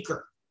 1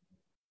 acre.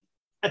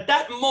 At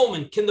that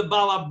moment, can the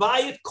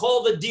balabayit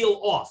call the deal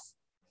off?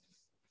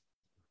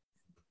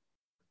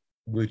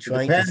 We're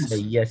trying to say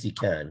yes, he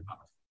can.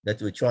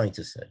 That's what we're trying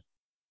to say.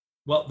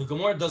 Well, the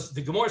Gemara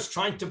is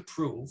trying to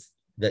prove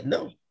that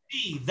no,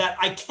 that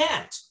I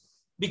can't,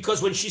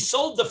 because when she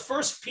sold the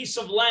first piece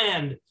of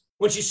land,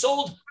 when she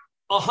sold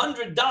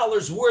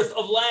 $100 worth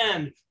of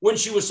land, when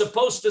she was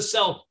supposed to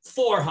sell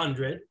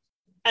 400,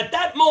 at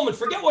that moment,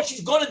 forget what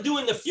she's going to do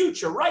in the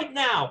future. Right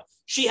now,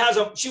 she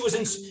took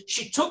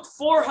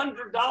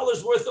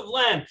 $400 worth of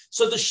land.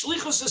 So the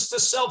shlichus is to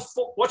sell.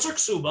 What's her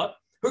ksuba?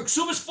 Her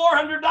ksuba is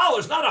 $400,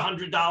 not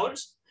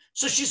 $100.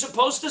 So she's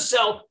supposed to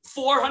sell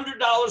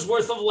 $400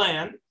 worth of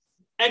land,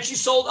 and she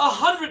sold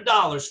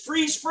 $100,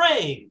 freeze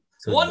frame.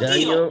 So One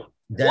deal.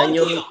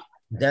 Daniel,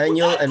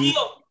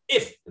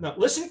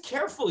 Listen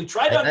carefully.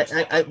 Try to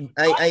understand.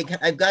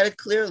 I've got it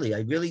clearly. I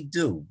really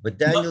do. But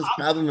Daniel's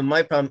problem and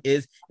my problem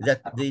is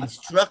that the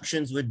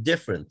instructions were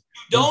different.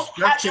 No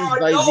instructions.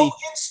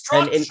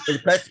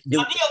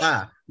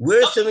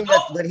 We're assuming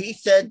that when he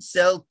said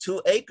sell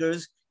 2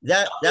 acres,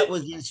 that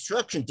was the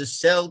instruction to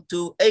sell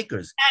 2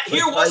 acres. And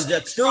here was the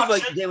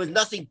instruction. There was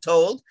nothing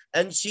told,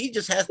 and she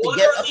just has to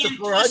get up to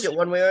 400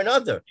 one way or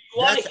another.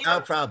 That's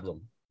our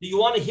problem. Do you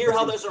want to hear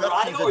how there's a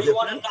raya, or you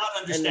want to not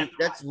understand? And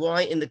that's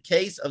why in the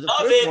case of the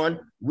first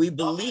one, we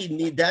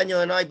believe,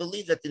 Daniel and I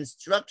believe that the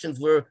instructions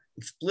were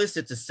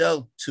explicit to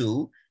sell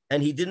 2,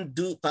 and he didn't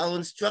follow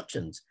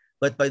instructions.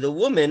 But by the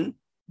woman,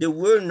 there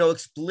were no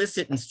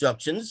explicit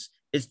instructions.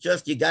 It's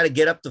just you got to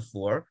get up to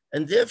 4,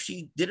 and there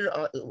she did it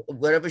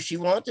whatever she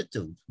wanted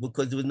to,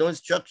 because there were no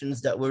instructions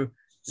that were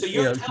So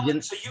you're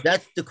telling,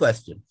 that's the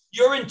question.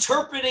 You're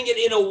interpreting it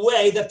in a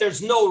way that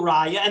there's no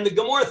raya, and the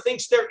Gemara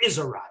thinks there is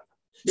a raya.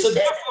 So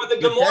therefore, the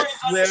Gemara is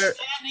understanding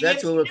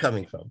that's where we're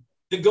coming from.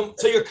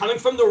 So you're coming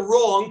from the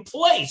wrong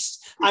place.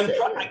 I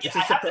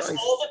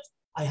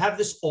have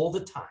this all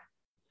the time.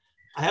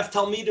 I have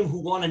Talmidim who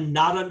want to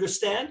not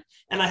understand,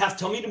 and I have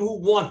Talmidim who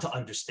want to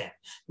understand.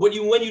 When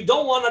you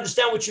don't want to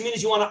understand, what you mean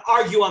is you want to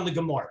argue on the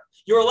Gemara.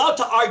 You're allowed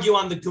to argue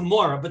on the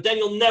Gemara, but then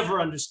you'll never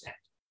understand.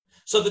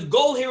 So the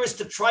goal here is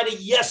to try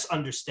to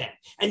understand.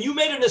 And you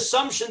made an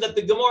assumption that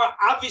the Gemara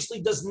obviously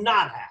does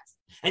not have.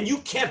 And you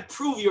can't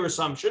prove your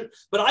assumption,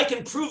 but I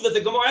can prove that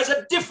the Gemara has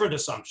a different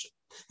assumption.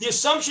 The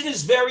assumption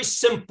is very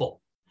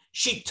simple.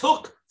 She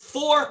took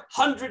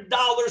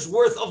 $400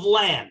 worth of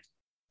land.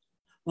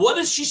 What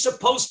is she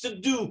supposed to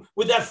do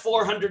with that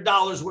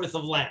 $400 worth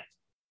of land?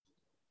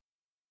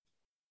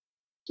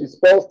 She's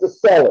supposed to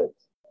sell it.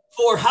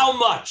 For how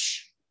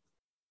much?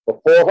 For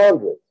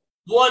 400.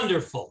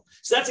 Wonderful.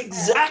 So that's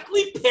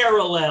exactly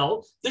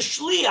parallel. The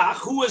shliach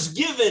who was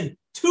given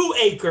 2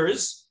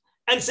 acres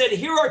and said,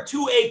 here are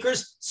 2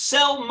 acres,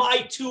 sell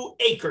my 2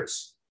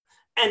 acres.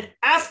 And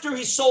after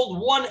he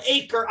sold 1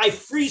 acre, I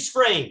freeze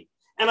frame.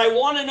 And I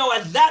want to know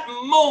at that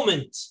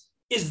moment,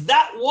 is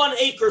that 1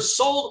 acre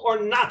sold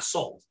or not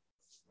sold?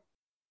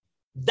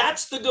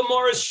 That's the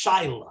Gemara's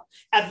shaila.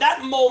 At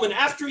that moment,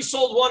 after he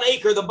sold 1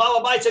 acre, the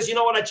Baal Habayit says, you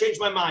know what, I changed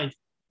my mind.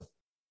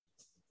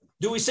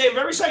 Do we say, I'm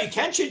very sorry, you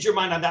can't change your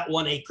mind on that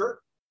 1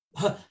 acre.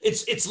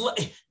 It's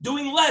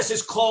doing less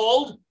is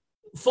called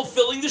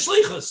fulfilling the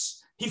shlichus.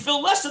 He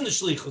filled less than the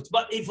shlichus,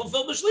 but he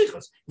fulfilled the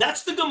shlichus.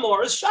 That's the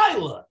Gemara's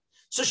shaila.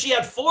 So she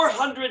had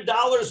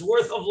 $400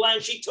 worth of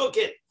land. She took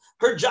it.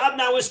 Her job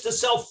now is to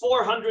sell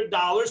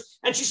 $400,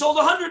 and she sold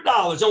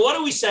 $100. And what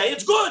do we say?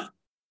 It's good.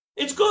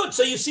 It's good.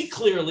 So you see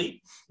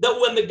clearly that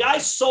when the guy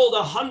sold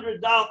 $100,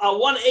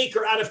 1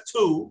 acre out of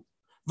 2,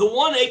 the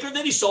 1 acre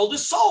that he sold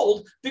is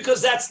sold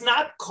because that's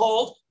not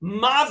called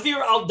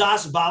Mavir al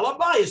Das Baal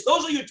Habayis.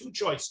 Those are your 2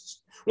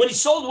 choices. When he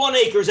sold 1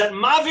 acre, is that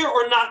Mavir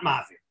or not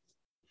Mavir?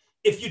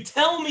 If you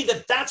tell me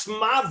that that's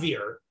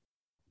Mavir,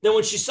 then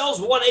when she sells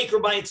 1 acre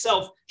by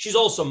itself, she's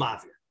also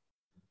Mavir.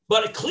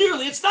 But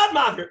clearly it's not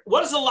Mavir.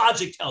 What does the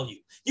logic tell you?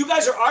 You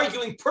guys are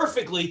arguing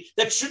perfectly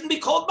that shouldn't be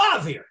called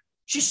Mavir.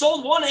 She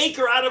sold 1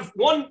 acre out of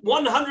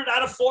 100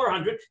 out of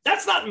 400.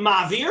 That's not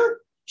Mavir.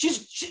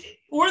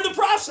 We're in the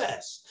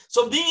process.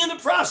 So being in the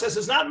process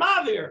is not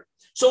Mavir.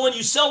 So when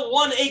you sell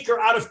 1 acre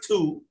out of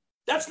 2,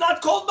 that's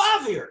not called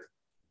Mavir.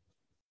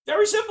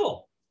 Very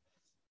simple.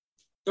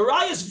 The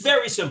raya is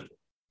very simple.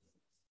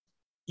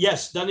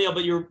 Yes, Daniel,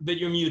 but you're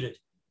muted.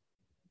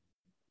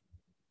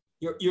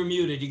 You're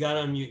muted. You got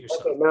to unmute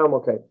yourself. Okay, now I'm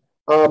okay.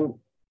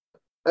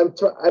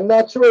 I'm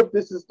not sure if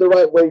this is the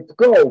right way to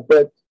go,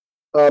 but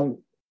how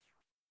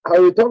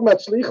you're talking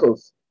about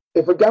shlichus.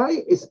 If a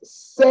guy is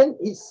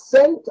he's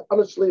sent on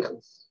a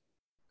shlichus,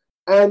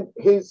 and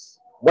his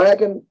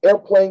wagon,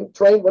 airplane,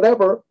 train,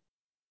 whatever,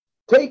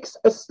 takes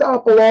a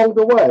stop along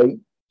the way.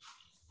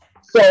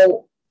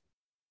 So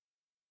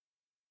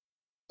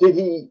did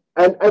he?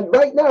 And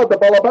right now the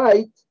Baal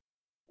Habayit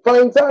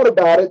finds out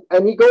about it,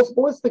 and he goes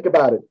ballistic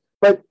about it.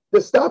 But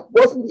the stop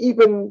wasn't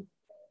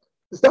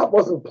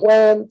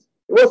planned.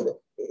 It wasn't.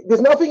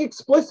 There's nothing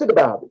explicit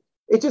about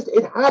it.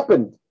 It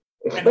happened.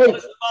 And what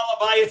does the Baal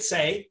Habayit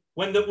say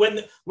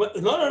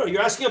no,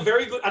 you're asking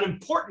an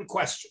important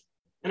question.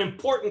 An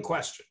important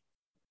question.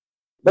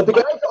 But the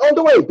guy's on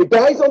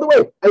the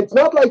way. And it's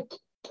not like.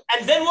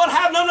 And then what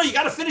happened? No, you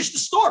got to finish the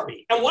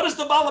story. And what does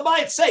the Baal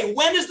Habayit say?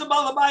 When is the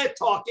Baal Habayit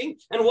talking?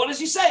 And what is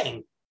he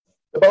saying?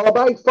 The Baal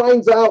Habayit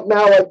finds out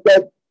now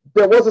that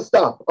there was a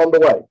stop on the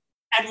way.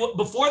 And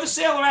before the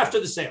sale or after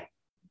the sale?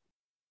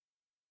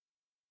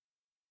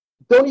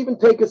 Don't even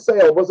take a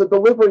sale. It was a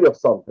delivery of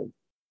something.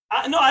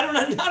 No, I don't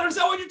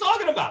understand what you're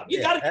talking about.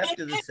 You got to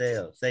after the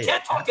sale. You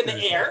can't talk in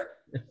the air.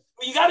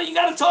 You got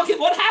to talk it.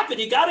 What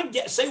happened? You got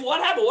to say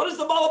what happened. What does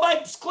the Baal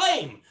Habayit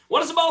claim? What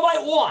does the Baal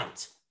Habayit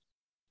want?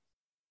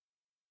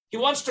 He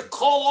wants to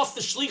call off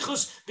the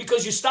shlichus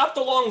because you stopped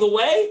along the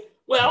way.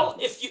 Well,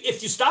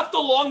 if you stopped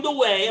along the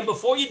way and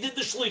before you did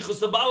the shlichus,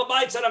 the Baal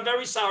Habayit said, "I'm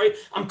very sorry,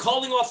 I'm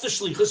calling off the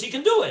shlichus." He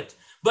can do it.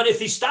 But if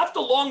he stopped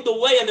along the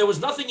way and there was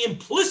nothing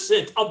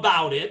implicit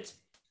about it,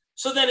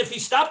 so then if he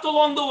stopped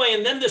along the way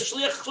and then the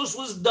shlichus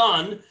was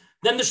done,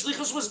 then the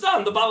shlichus was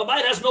done. The Baal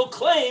Habayit has no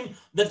claim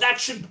that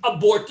should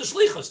abort the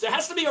shlichus. There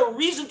has to be a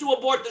reason to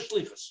abort the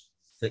shlichus.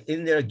 So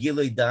in their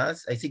Gilui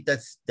Das, I think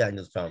that's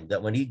Daniel's problem,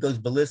 that when he goes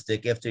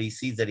ballistic after he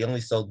sees that he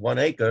only sold 1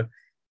 acre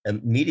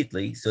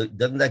immediately, so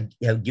doesn't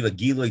that give a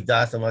Gilui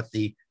Das on what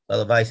the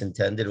Baal Habayit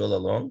intended all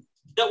along?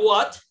 That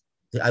what?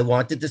 I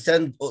wanted to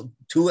send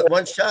 2 at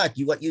one shot.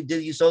 What you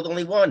did, you sold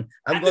only 1.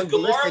 I'm going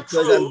ballistic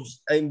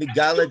because I'm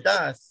Megala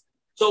Das.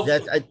 So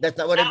that's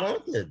not what I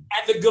wanted.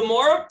 And the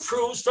Gemara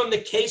proves from the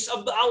case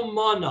of the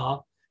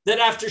Almana that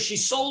after she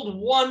sold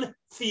 1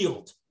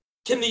 field,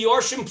 can the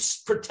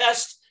Yorshim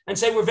protest and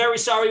say, "We're very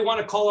sorry, we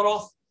want to call it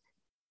off"?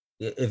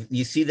 If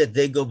you see that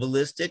they go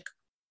ballistic,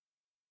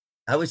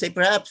 I would say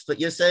perhaps, but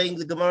you're saying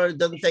the Gemara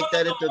doesn't take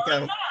that into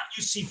account.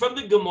 you see from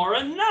the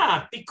Gemara,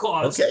 not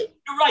because Okay.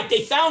 you're right.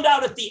 They found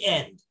out at the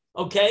end,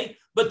 okay,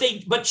 but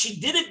she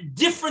did it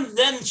different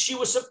than she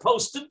was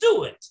supposed to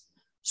do it.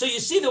 So you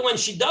see that when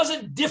she does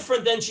it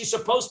different than she's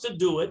supposed to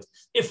do it,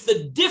 if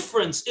the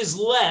difference is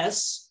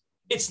less,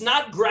 it's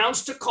not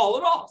grounds to call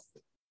it off.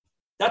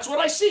 That's what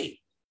I see.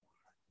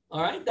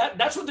 All right,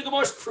 that's what the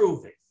Gemara is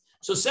proving.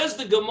 So says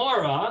the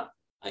Gemara.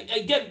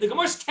 Again, the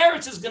Gemara's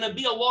teretz is going to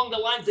be along the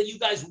lines that you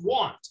guys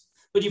want,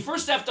 but you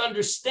first have to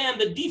understand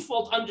the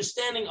default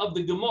understanding of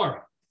the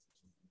Gemara.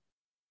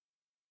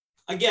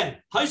 Again,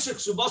 so you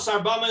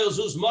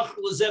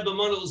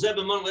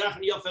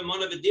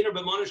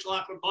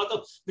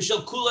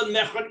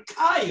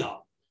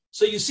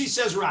see,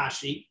 says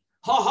Rashi,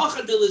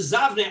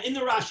 in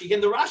the Rashi,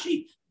 again, the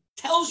Rashi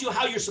tells you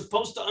how you're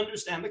supposed to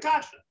understand the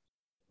kasha.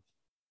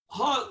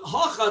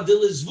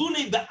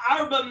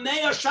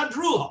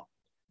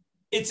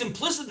 It's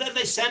implicit that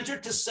they sent her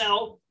to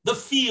sell the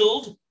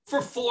field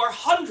for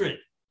 400.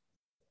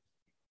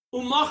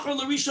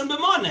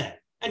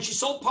 And she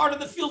sold part of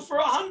the field for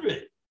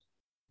 100.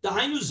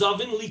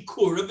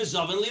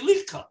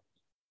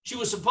 She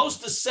was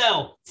supposed to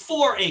sell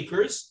 4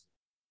 acres,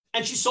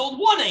 and she sold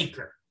 1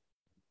 acre.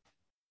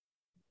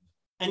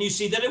 And you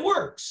see that it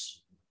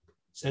works.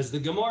 Says the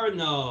Gemara,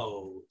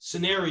 no.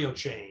 Scenario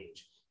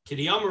change.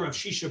 Kidiyamar of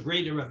Shisha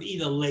Breda Rav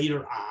Ida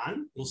later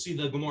on. We'll see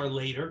the Gemara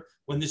later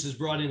when this is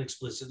brought in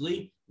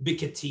explicitly.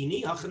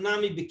 Bikatini,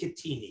 Hachanami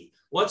Bikatini.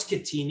 What's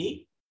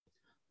Katini?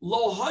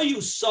 Lo hayu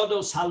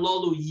sados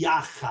halolu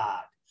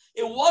yachad.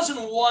 It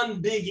wasn't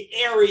one big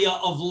area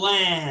of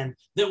land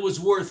that was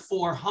worth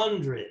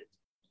 400.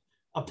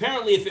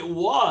 Apparently, if it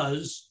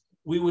was,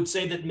 we would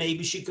say that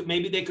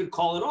maybe they could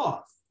call it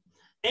off.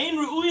 Ein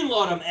ru'uin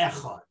lodam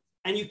echad.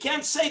 And you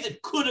can't say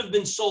that could have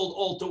been sold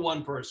all to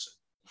one person.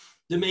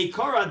 If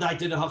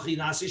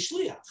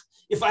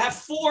I have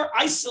 4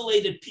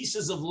 isolated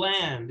pieces of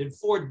land in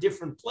 4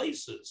 different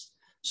places,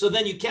 so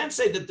then you can't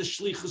say that the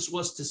shlichus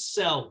was to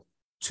sell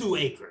 2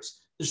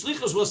 acres. The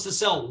shlichus was to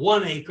sell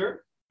 1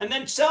 acre and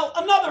then sell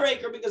another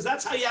acre, because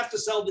that's how you have to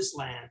sell this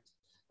land.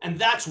 And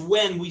that's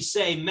when we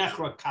say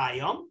mechra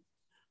kayam.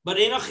 But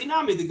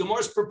enochinami, the Gemara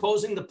is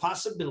proposing the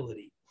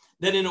possibility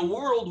that in a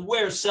world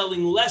where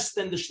selling less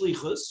than the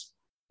shlichus,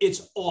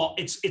 it's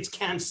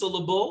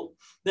cancelable.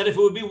 That if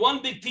it would be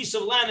one big piece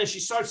of land and she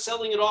starts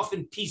selling it off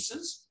in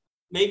pieces,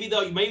 maybe the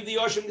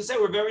Yoshim can say,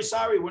 we're very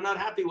sorry, we're not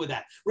happy with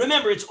that.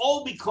 Remember, it's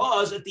all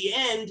because at the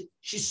end,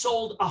 she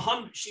sold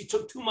 100, she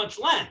took too much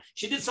land.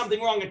 She did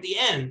something wrong at the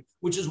end,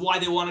 which is why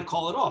they want to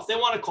call it off. They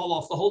want to call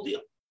off the whole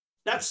deal.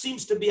 That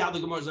seems to be how the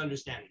Gemara is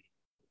understanding it.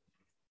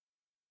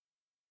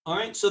 All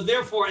right, so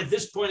therefore, at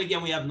this point,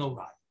 again, we have no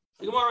right.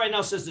 The Gemara right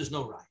now says there's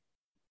no right.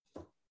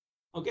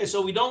 Okay, so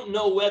we don't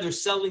know whether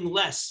selling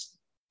less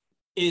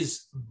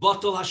is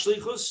batal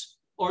hashlichus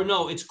or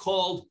no, it's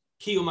called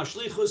kiyum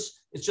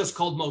hashlichus. It's just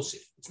called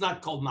mosif. It's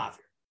not called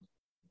mavir.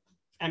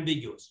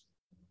 Ambiguous.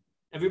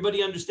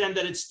 Everybody understand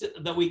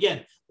that we're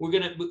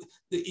gonna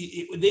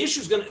the issue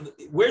is gonna,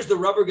 where's the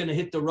rubber gonna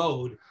hit the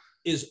road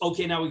is,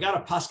 okay, now we got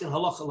a paskin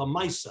halacha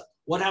lamaisa.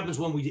 What happens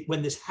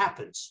when this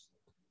happens?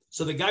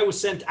 So the guy was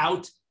sent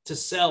out to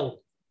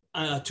sell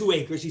 2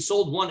 acres. He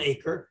sold 1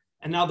 acre,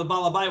 and now the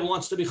balabai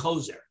wants to be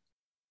choser.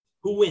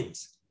 Who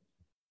wins?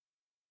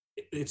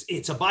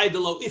 It's a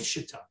bayadelo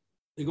ifshita.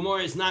 The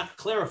Gemara is not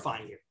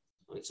clarifying here.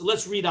 Okay, so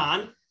let's read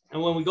on,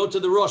 and when we go to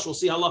the Rosh, we'll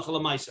see halacha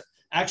lamaisa.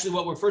 Actually,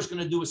 what we're first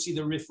going to do is see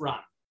the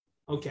Rifran.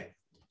 Okay,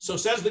 so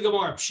says the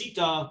Gemara,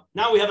 Pshita,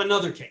 now we have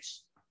another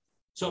case.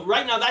 So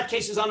right now that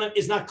case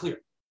is not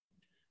clear.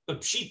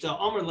 But Pshita,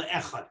 Amr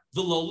le'echad,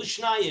 v'lo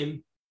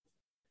l'shnayim,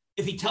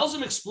 if he tells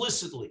him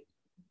explicitly,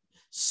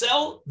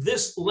 sell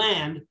this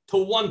land to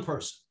 1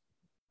 person,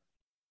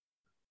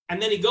 and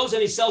then he goes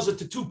and he sells it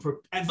to 2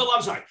 people. I'm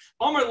sorry.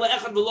 I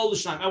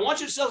want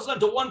you to sell this land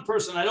to 1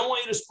 person. I don't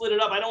want you to split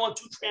it up. I don't want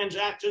 2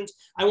 transactions.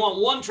 I want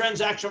 1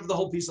 transaction for the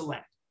whole piece of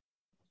land.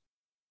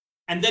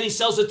 And then he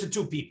sells it to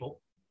 2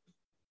 people.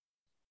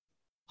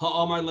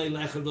 Obviously,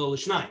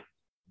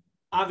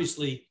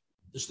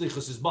 the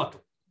shlichus is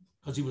batel,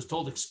 because he was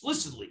told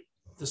explicitly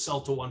to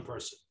sell to 1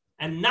 person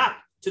and not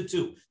to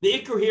 2. The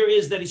ikr here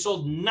is that he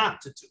sold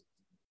not to 2.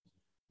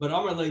 But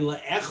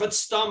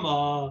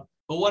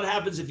But what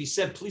happens if he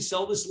said, please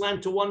sell this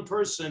land to 1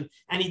 person,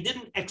 and he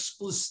didn't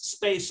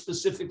space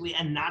specifically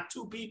and not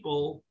 2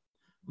 people?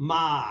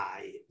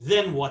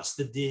 Then what's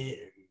the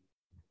din?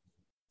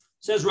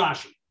 Says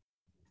Rashi.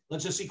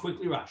 Let's just see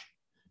quickly Rashi.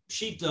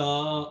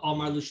 Pshita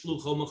Amar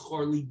l'shlucho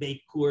mechor li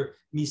beit kur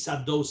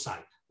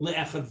misadosai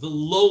le'echad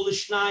v'lo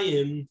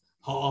l'shnayim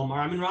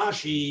ha'amar Amin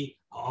Rashi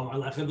ha'amar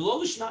le'echad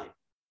v'lo l'shnayim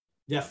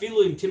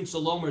de'afilu im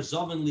timtzal omer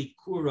zoven li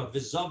kura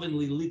v'zoven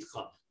li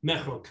litcha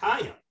mechor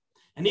kaya.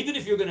 And even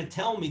if you're going to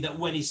tell me that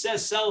when he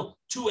says sell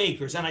 2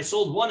 acres and I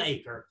sold 1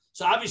 acre,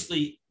 so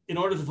obviously in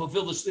order to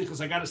fulfill the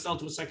shlichus, I got to sell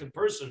to a second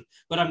person.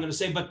 But I'm going to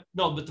say, but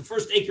the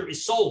first acre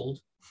is sold.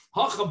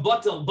 Hacha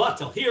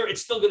batel. Here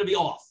it's still going to be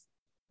off.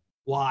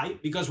 Why?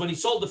 Because when he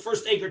sold the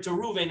first acre to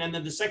Reuven and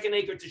then the second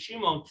acre to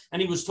Shimon,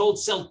 and he was told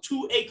sell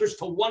 2 acres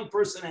to one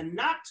person and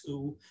not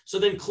 2, so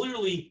then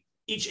clearly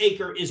each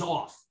acre is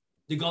off.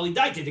 The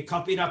Galidaite, the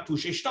Kapira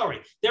Pushe Shtari.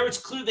 There it's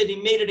clear that he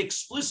made it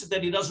explicit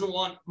that he doesn't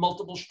want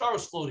multiple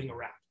stars floating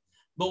around.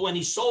 But when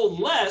he sold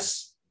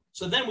less,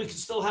 so then we can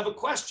still have a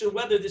question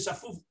whether this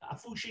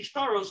Afushi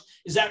Shtaros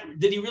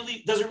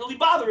does it really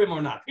bother him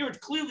or not? Here it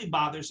clearly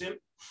bothers him.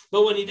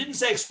 But when he didn't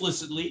say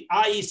explicitly,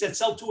 i.e. he said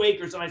sell 2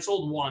 acres and I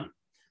sold 1,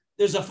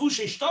 there's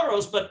Afushi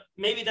Shtaros, but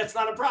maybe that's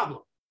not a problem.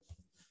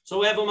 So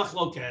we have a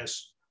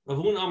machlokes. Rav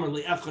Huna Amar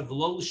le'echad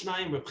v'lo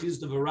l'shnayim, Rav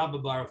Chizda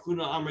v'Rabba bar Rav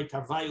Huna Amar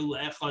tarvayu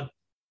le'echad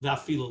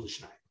v'afilo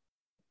l'shnayim.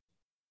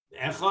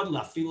 Echad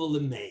l'afilo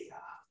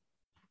l'meya.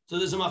 So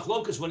there's a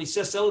machlokes when he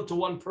says sell it to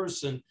one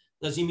person.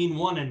 Does he mean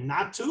 1 and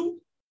not 2?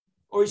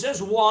 Or he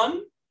says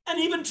 1 and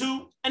even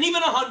 2 and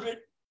even 100?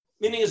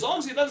 Meaning as long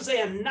as he doesn't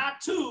say and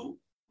not 2,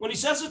 when he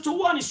says it to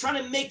 1, he's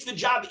trying to make the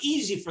job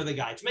easy for the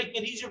guy. It's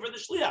making it easier for the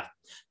shliach.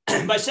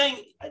 By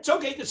saying it's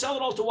okay to sell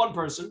it all to one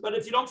person, but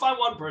if you don't find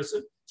one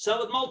person,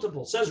 sell it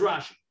multiple, says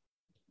Rashi.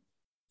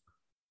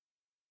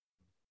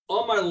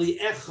 Omar li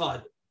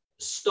echad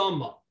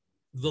stoma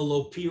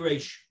v'lo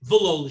piresh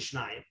v'lo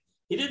l'shnayim.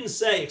 He didn't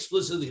say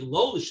explicitly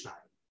lo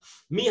l'shnayim.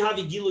 Mi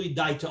havi gilui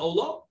dai to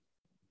olo.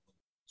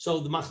 So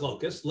the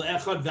machlokas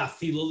le'echad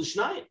v'afilo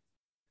l'shnayim.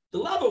 The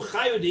lavo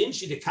chayu de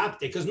inshi de kapte,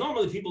 because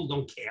normally people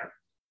don't care.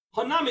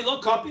 Hanami lo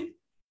kapi.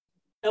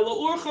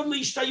 Elo urchad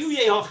li'ishtayu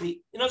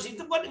yehachi. You know,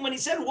 when he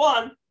said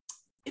 1,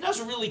 he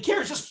doesn't really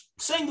care. It's just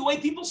saying the way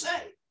people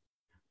say.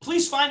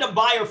 Please find a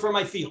buyer for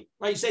my field.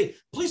 Right? You say,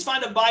 please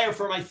find a buyer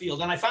for my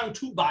field. And I found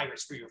 2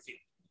 buyers for your field.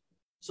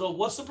 So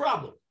what's the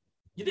problem?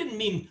 You didn't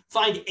mean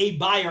find a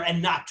buyer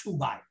and not 2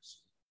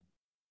 buyers.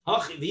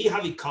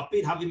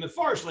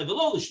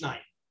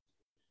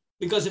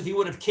 Because if he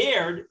would have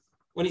cared,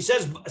 when he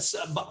says,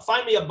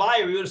 find me a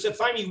buyer, he would have said,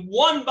 find me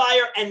 1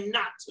 buyer and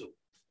not 2.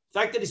 The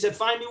fact that he said,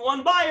 find me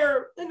 1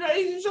 buyer, and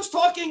he's just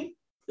talking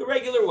the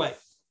regular way.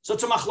 So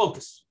it's a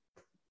machlokas.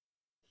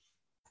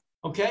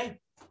 Okay?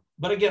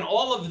 But again,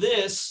 all of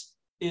this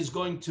is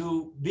going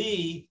to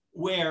be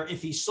where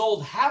if he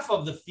sold half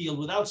of the field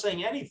without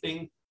saying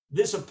anything,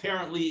 this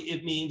apparently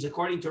it means,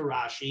 according to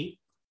Rashi,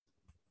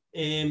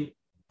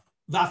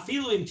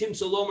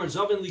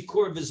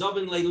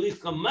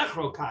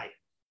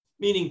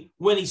 meaning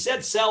when he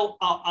said sell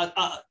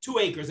 2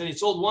 acres and he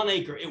sold 1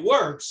 acre, it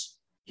works.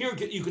 Here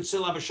you could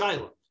still have a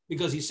shaila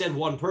because he said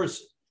 1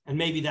 person, and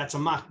maybe that's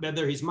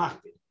whether he's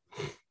machbid.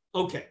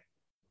 Okay.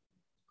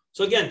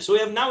 So again, we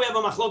have a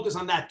machlokas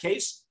on that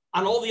case.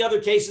 On all the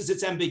other cases,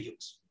 it's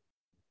ambiguous.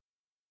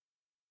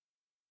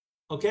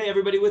 Okay,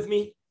 everybody with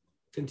me?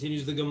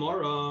 Continues the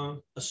Gemara,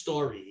 a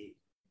story.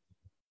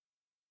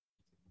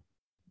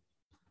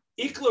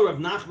 Ikla Rav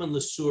Nachman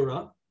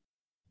L'Sura,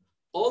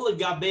 Ola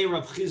Gabe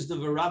Rav Chizda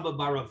v'Rabba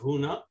bar Rav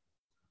Huna,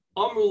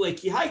 Amru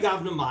Leki Hai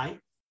Gavna Mai.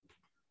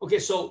 Okay,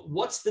 so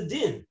what's the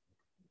din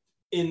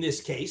in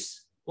this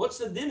case? What's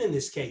the din in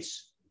this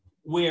case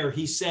where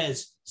he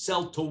says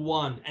sell to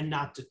 1 and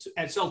not to 2,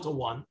 and sell to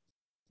 1?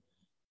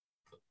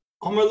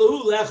 Amar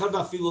Lahu Lechad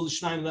V'Afilu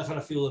L'Shnayim Lechad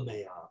Afilu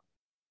L'Meya.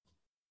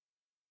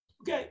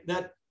 Okay,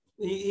 that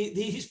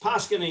he's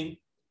paskening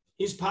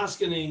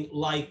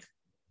like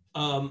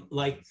Rav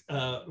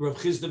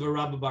Chizda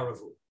v'Rabba bar Rav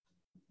Huna.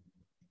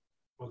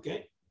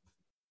 Okay,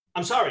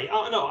 I'm sorry.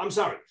 I'm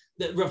sorry.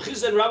 The Rav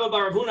Chizda and Rabba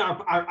bar Rav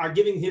Huna are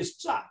giving his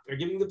psak. They're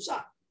giving the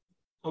psak.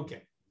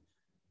 Okay.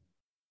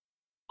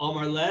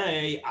 Amar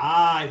lei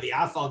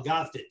v'afal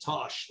gavte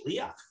ta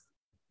shliach.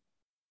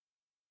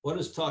 What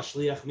does ta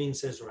shliach mean?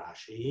 Says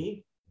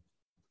Rashi.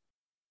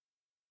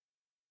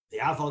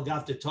 V'afal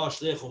gavte ta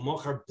shliach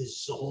u'mochar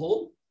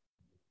bizol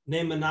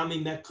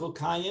ne'manami mekol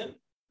kayim.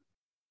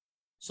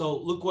 So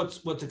look what's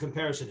the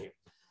comparison here.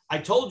 I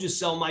told you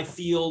sell my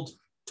field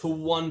to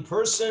 1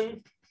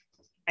 person,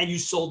 and you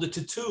sold it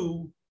to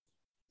 2.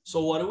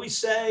 So what do we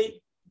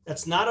say?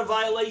 That's not a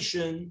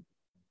violation.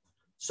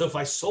 So if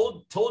I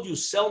told you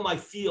sell my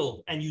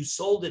field and you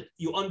sold it,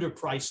 you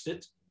underpriced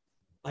it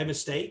by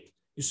mistake.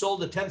 You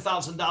sold a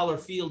 $10,000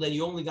 field and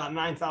you only got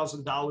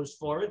 $9,000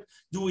 for it.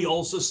 Do we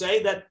also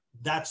say that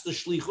that's the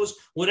shlichus?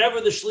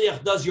 Whatever the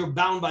shliach does, you're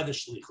bound by the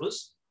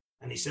shlichus.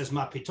 And he says,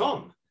 ma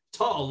pitom,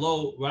 ta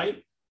lo,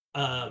 right?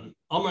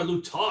 Amar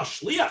lu ta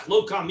shliach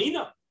lo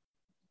kamina.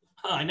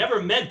 I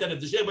never meant that if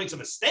the shliach makes a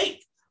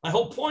mistake. My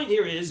whole point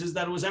here is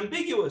that it was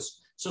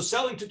ambiguous. So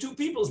selling to 2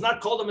 people is not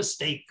called a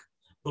mistake.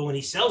 But when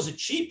he sells it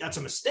cheap, that's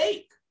a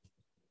mistake.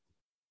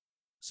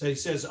 So he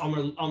says,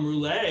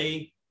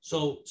 Amrulei.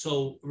 So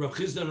Rav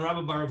Chizda and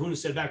Rabba bar Rav Huna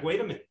said back,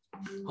 wait a minute.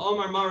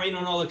 Amar Marein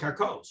on all the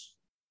karkos.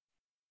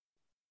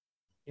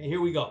 And here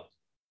we go.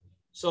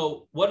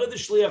 So what did the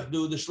shliach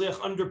do? The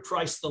shliach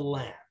underpriced the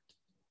land.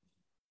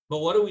 But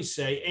what do we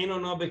say?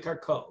 Einon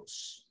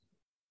karkos.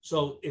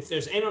 So if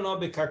there's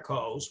einon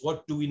karkos,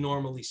 what do we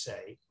normally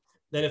say?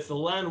 That if the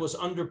land was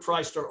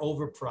underpriced or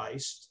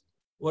overpriced,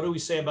 what do we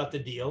say about the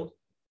deal?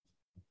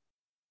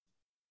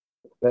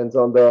 Depends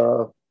on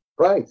the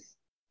price.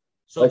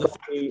 So like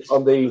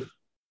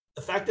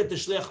the fact that the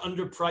shliach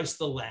underpriced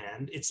the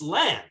land, it's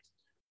land.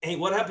 And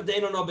what happened to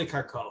Eino Nobe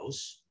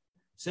Karkos?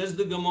 Says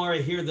the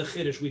Gemara here, the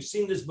Chiddush. We've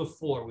seen this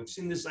before. We've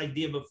seen this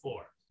idea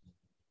before.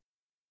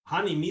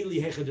 Hani mili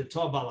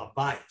hechedeto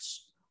balabayis.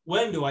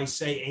 When do I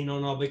say Eino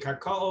Nobe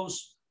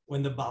Karkos?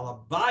 When the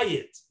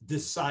balabayit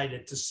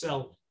decided to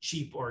sell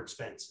cheap or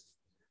expensive.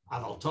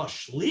 Aval to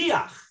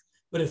shliach.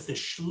 But if the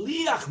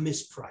shliach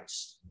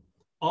mispriced,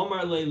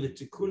 Omar le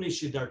litikune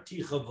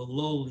shidarticha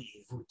v'lo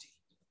li'ivuti.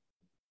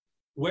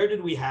 Where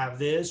did we have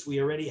this? We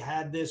already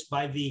had this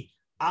by the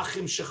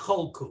Achim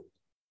Shecholku,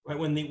 right?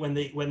 When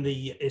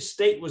the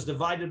estate was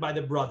divided by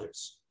the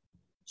brothers.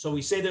 So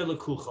we say they're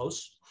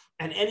lekuchos,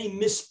 and any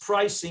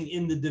mispricing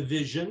in the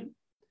division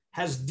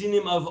has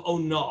dinim of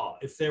ona'ah.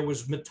 If there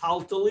was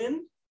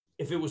metaltalin,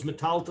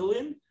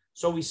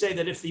 so we say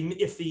that if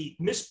the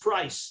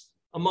misprice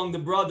among the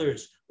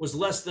brothers was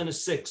less than a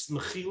sixth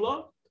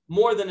mechila,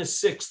 more than a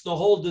sixth, the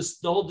whole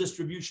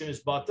distribution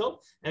is batel,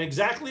 and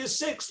exactly a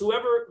sixth,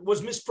 whoever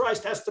was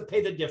mispriced has to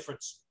pay the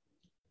difference.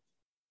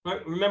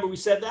 Right? Remember we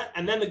said that,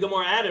 and then the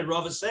Gemara added.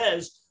 Rava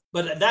says,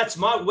 but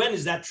when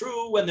is that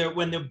true? When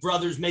the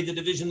brothers made the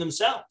division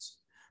themselves.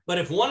 But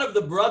if one of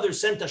the brothers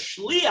sent a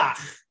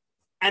shliach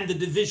and the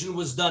division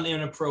was done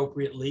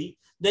inappropriately,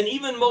 then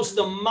even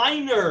the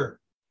minor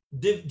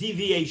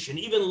deviation,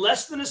 even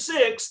less than a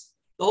sixth,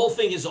 the whole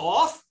thing is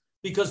off.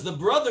 Because the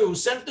brother who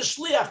sent the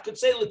shliach could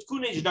say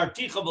 "L'tkunei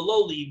darticha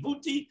v'lo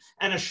li'ivuti,"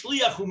 and a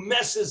shliach who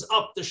messes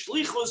up the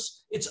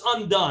shlichus, it's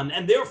undone.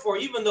 And therefore,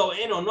 even though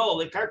Eino no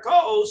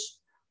lekarkos,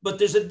 but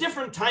there's a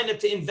different taina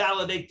to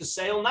invalidate the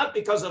sale, not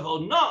because of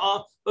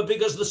ona'ah, but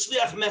because the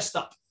shliach messed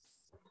up.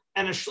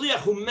 And a shliach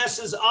who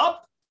messes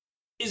up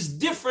is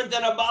different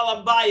than a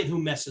balabayit who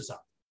messes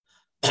up.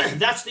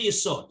 That's the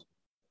yesod.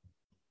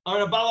 Or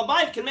a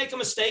balabayit can make a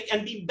mistake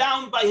and be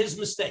bound by his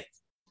mistake.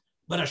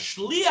 But a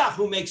shliach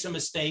who makes a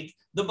mistake,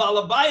 the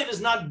balabayit is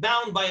not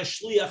bound by a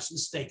shliach's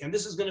mistake. And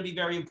this is going to be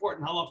very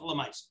important. Halacha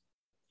l'maisa.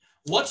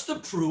 What's the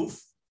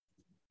proof?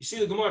 You see,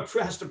 the Gemara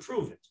has to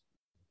prove it.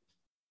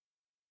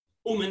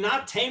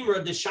 Umenat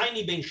temra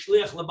deshaini ben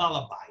shliach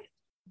lebalabayit.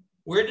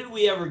 Where did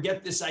we ever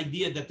get this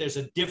idea that there's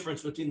a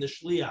difference between the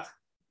shliach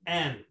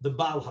and the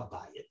bal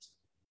habayit?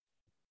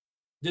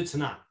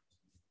 Ditna.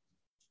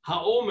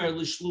 Haomer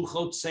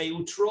l'shluchot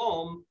seu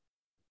trom.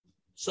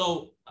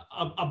 So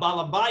a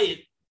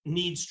balabayit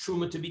needs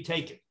truma to be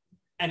taken,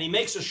 and he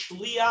makes a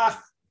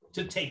shliach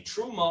to take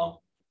truma.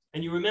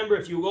 And you remember,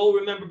 if you all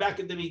remember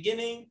back at the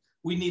beginning,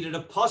 we needed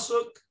a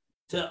pasuk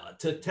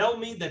to tell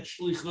me that a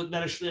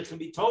shliach can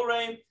be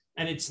torem,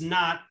 and it's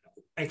not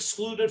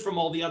excluded from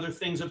all the other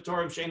things of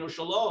Torah Sheino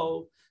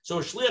Shalo. So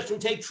a shliach can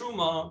take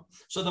truma.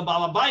 So the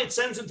balabayit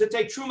sends him to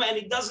take truma, and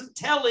he doesn't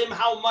tell him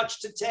how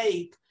much to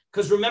take,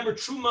 because remember,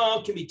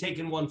 truma can be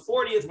taken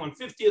 1/40th,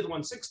 1/50th,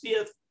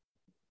 1/60th.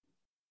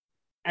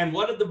 And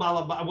what did the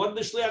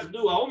shliach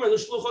do?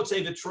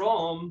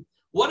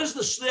 What is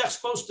the shliach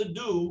supposed to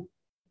do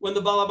when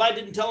the balabai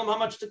didn't tell him how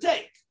much to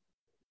take?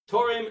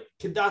 Torim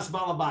kedas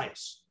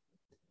balabayis.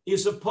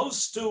 He's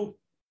supposed to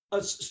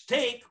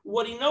take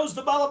what he knows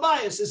the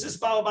balabayis. Is this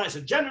balabayis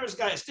a generous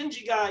guy, a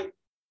stingy guy,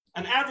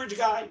 an average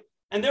guy?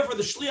 And therefore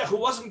the shliach, who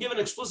wasn't given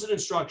explicit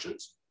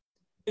instructions,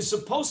 is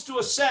supposed to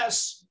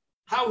assess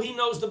how he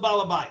knows the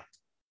balabayit.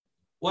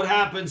 What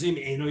happens in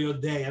Eino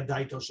Yodei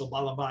Adaito Shel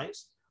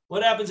Balabayis?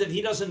 What happens if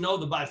he doesn't know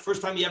the Balabais?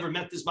 First time he ever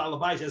met this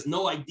Balabais, he has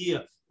no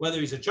idea whether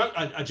he's a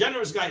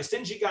generous guy, a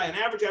stingy guy, an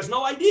average guy, has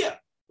no idea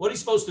what he's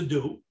supposed to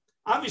do.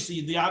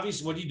 Obviously,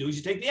 what you do is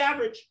you take the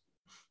average.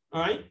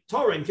 All right?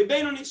 Torem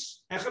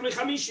kebenonis, echem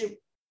lechamishim.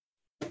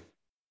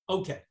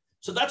 Okay.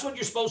 So that's what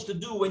you're supposed to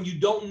do when you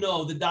don't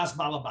know the Das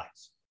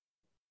Balabais.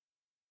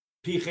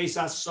 Piches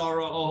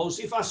asara or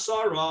hosif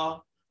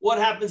asara. What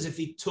happens if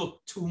he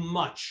took too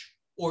much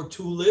or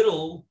too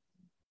little?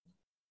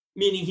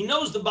 Meaning he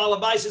knows the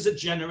Balabais is a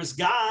generous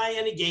guy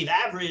and he gave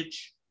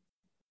average.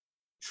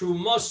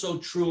 Truma, so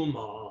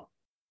truma.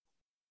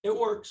 It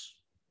works.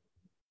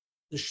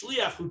 The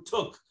shliach who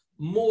took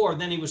more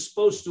than he was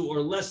supposed to or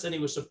less than he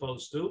was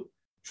supposed to,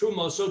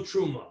 truma, so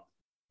truma.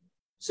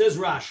 Says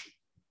Rashi.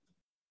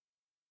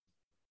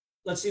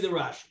 Let's see the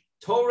Rashi.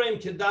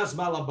 Torem kedas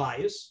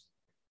Balabais,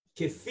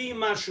 kefi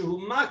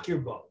mashu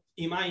makir bo,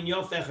 imayin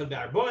yof echad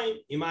be'arboim,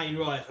 imayin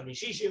ro echad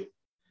mishishim.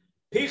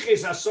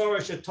 Pichis asora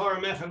shetar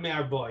mechad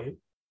me'arboim,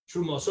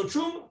 truma so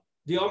truma.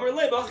 The omer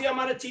lebach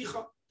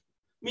yamaraticha.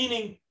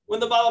 Meaning, when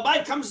the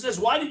balabai comes and says,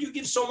 "Why did you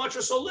give so much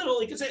or so little?"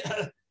 He can say,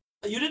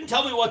 "You didn't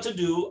tell me what to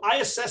do. I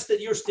assessed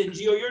that you're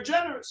stingy or you're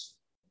generous."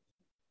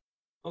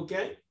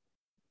 Okay.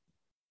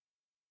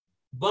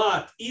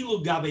 But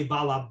ilu gabe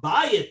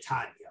balabai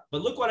tanya.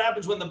 But look what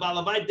happens when the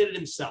balabai did it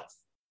himself.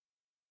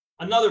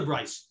 Another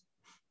bryce.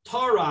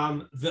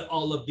 Taram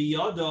ve'ola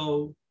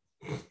biyado.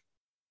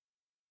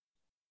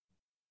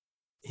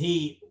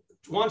 He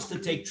wants to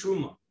take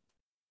truma,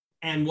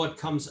 and what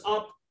comes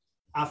up,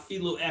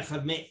 afilu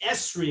echad me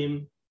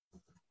esrim,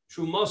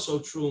 truma so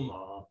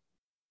truma.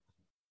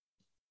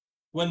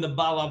 When the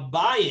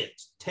balabayit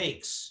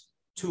takes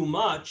too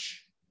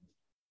much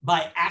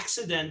by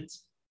accident,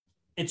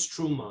 it's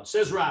truma.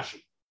 Says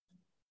Rashi,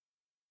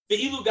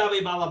 Ve'ilu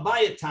gabe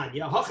balabaya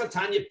tanya, hacha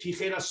tanya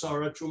picher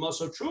asara truma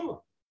so truma.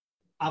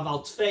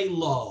 Aval tfei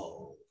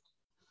lo.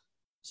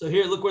 So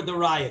here, look where the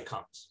raya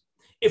comes.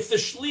 If the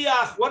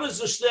shliach, what is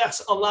the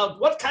shliach's allowed?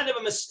 What kind of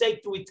a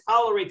mistake do we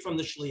tolerate from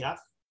the shliach?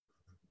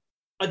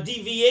 A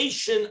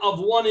deviation of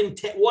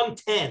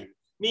 110,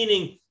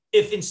 meaning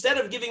if instead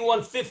of giving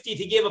 150th,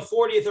 he gave a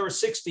 40th or a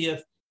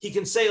 60th, he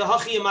can say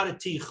lahachi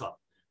amaraticha.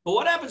 But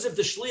what happens if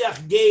the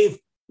shliach gave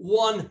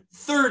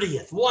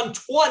 1/30th,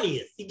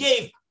 1/20th? He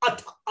gave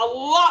a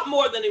lot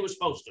more than he was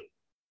supposed to.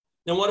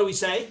 Then what do we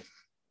say?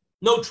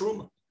 No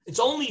truma. It's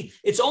only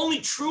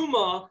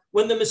truma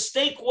when the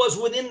mistake was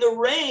within the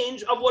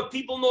range of what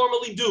people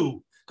normally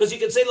do, because you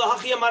can say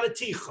lahachi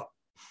amaraticha.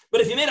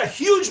 But if you made a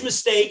huge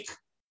mistake,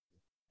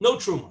 no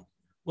truma.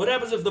 What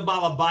happens if the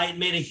balabayit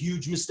made a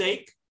huge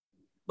mistake?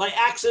 By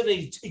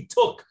accident, he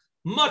took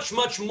much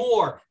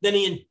more than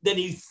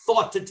he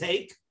thought to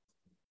take.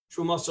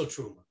 Truma so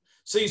truma.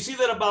 So you see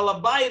that a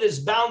balabayit is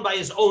bound by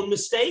his own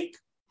mistake,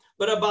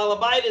 but a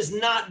balabayit is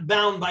not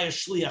bound by a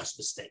shliach's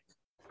mistake.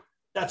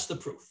 That's the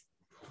proof.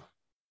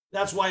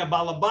 That's why a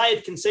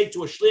balabayit can say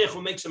to a shliach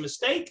who makes a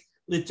mistake,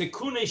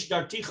 "Litekunish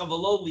darticha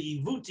v'lo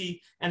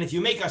li'ivuti," and if you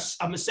make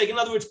a mistake, in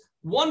other words,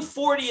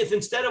 1/40th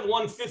instead of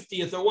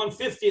 1/50th or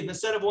 1/50th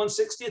instead of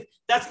 1/60th,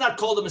 that's not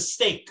called a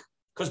mistake,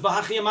 because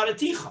bahachi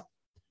amaraticha.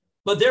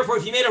 But therefore,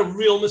 if you made a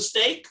real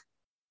mistake,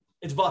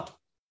 it's batal.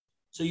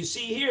 So you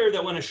see here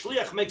that when a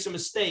shliach makes a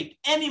mistake,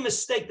 any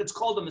mistake that's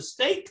called a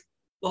mistake,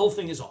 the whole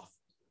thing is off.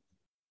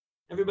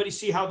 Everybody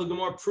see how the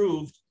Gemara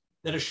proved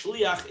that a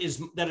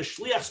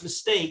shliach's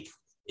mistake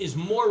is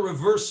more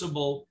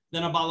reversible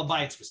than a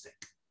balabayit's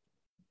mistake.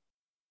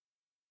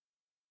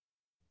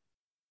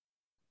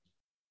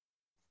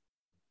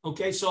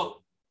 Okay,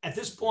 so at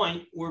this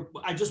point,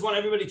 I just want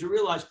everybody to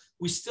realize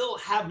we still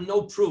have no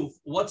proof.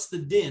 What's the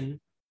din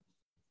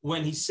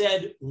when he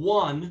said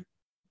 1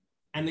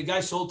 and the guy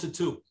sold to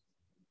 2,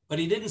 but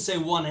he didn't say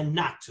 1 and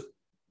not 2.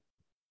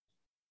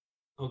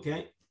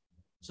 Okay,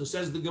 so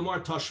says the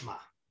Gemara Toshma.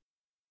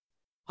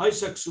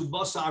 Haisak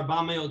subasa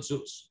arba meot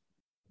zuz.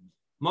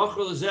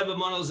 Machal zebe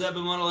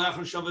manal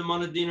echon shal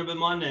b'mana diner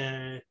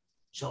b'mana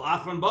shal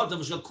achron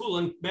batav shal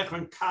kulan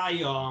bechron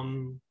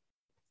kayam.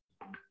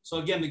 So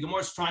again, the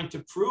Gemara is trying to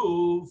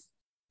prove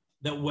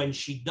that when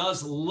she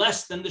does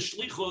less than the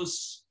shlichus,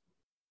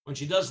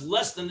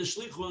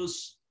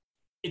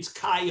 it's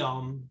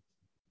kayam.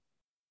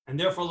 And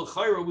therefore,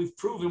 l'chayra, we've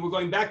proven, we're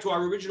going back to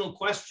our original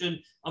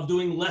question of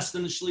doing less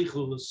than the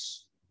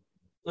shlichus.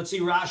 Let's see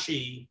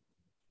Rashi.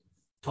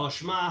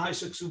 Toshma,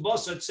 Haisak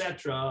Subasa,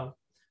 etc.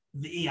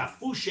 The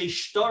Iafushe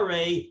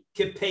Shtare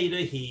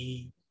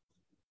Kepedahi.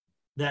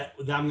 That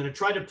I'm going to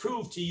try to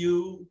prove to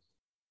you.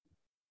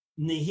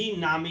 Nihi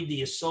nami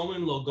di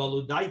yasomim lo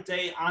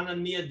goludaite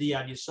anania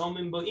diad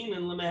yasomim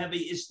bo'inen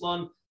lemehevi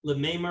islan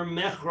lememer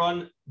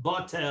mechron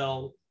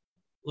batel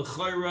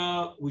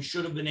lechayra. We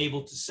should have been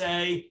able to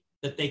say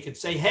that they could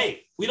say,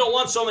 "Hey, we don't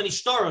want so many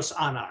staros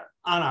on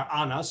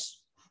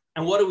us."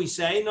 And what do we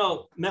say?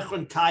 No,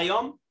 mechron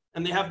kayom,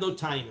 and they have no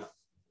taina.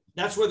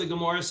 That's where the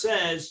Gemara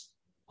says,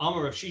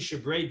 "Amar Rav Shisha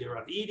Breder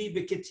Rav Idi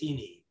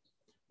B'Ketini,"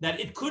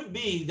 that it could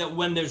be that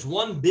when there's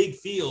one big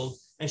field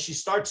and she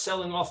starts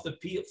selling off the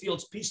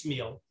fields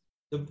piecemeal,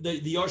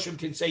 the Yoshim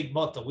can say,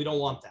 "Bata, we don't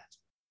want that."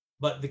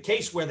 But the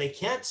case where they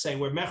can't say,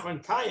 where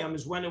Mechron Kayam,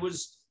 is when it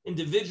was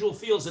individual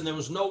fields and there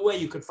was no way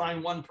you could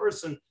find one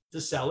person to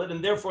sell it,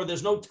 and therefore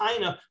there's no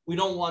taina. We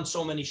don't want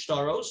so many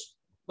shtaros,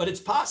 but it's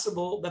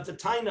possible that the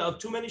taina of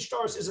too many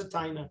shtaros is a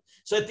taina.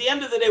 So at the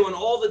end of the day, when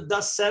all the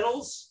dust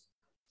settles,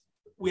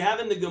 we have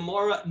in the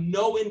Gemara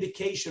no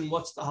indication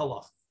what's the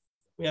halach.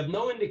 We have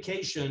no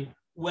indication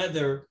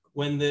whether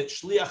when the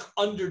shliach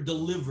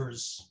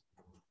under-delivers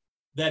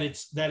that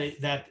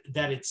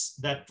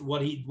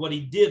what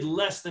he did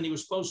less than he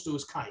was supposed to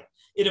is kaya.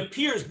 It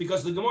appears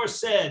because the Gemara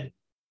said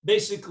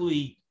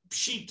basically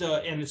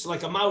pshita, and it's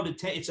like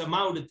it's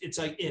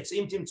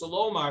imtim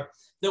tzalomar,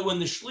 that when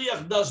the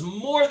shliach does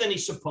more than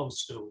he's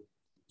supposed to,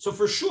 so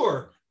for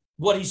sure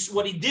what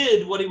he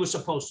did what he was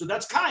supposed to,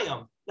 that's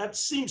kayam. That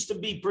seems to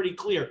be pretty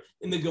clear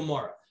in the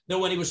Gemara. That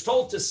when he was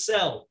told to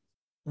sell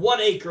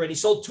 1 acre and he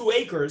sold 2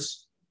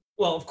 acres,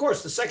 well, of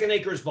course, the second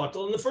acre is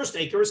batal and the first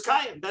acre is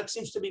kayam. That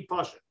seems to be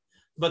pasha.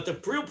 But the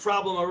real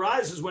problem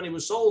arises when he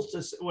was told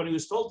to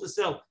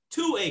sell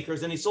 2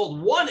 acres and he sold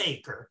 1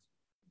 acre.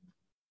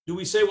 Do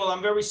we say, well,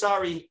 I'm very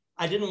sorry,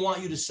 I didn't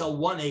want you to sell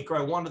 1 acre.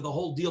 I wanted the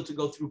whole deal to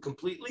go through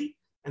completely.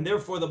 And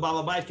therefore the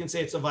Balabait can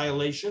say it's a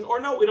violation. Or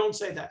no, we don't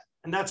say that.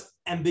 And that's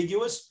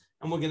ambiguous.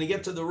 And we're going to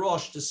get to the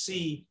Rosh to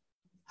see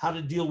how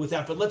to deal with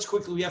that. But let's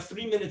quickly, we have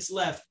 3 minutes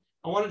left.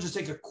 I want to just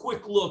take a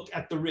quick look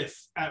at the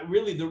Rif.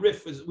 Really, the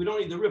Rif is, we don't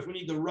need the Rif, we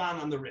need the Ran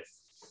on the Rif.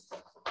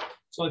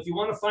 So if you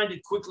want to find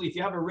it quickly, if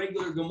you have a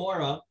regular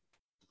Gemara,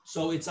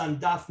 so it's on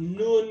Daf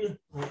Nun.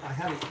 I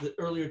had it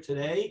earlier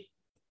today.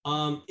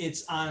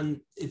 It's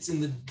in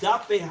the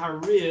Dape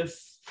Harif.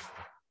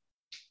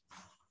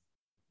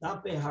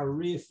 Dape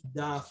Harif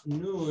Daf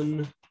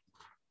Nun.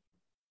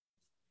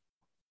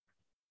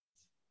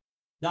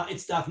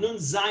 It's Daf Nun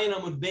Zayin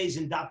Amud Beis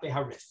in Dape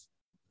Harif.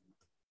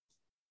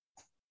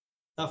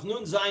 Daf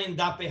Nun Zayin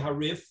Dape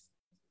Harif.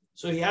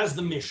 So he has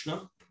the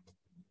Mishnah.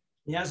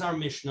 He has our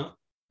Mishnah,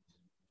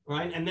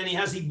 right? And then he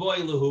has Iboy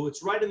Lahu.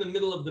 It's right in the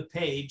middle of the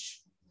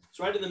page. It's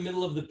right in the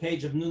middle of the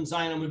page of Nun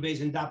Zayin Amud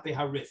Beis and Dape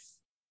Harif.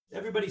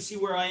 Everybody see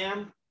where I am?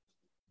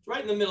 It's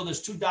right in the middle.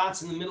 There's two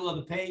dots in the middle of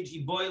the page.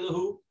 Iboy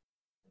Lahu.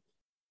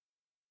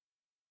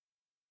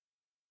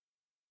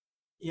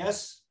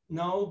 Yes?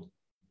 No?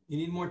 You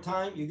need more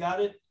time? You got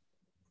it?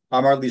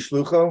 Amar li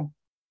shlucho.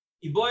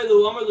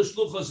 Iboilu Amar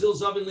L'Shlucha Zil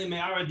Zavin Li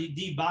Me'ara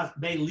Didi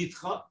Be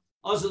Litcha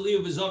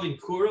Azaliu V'Zavin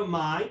Kura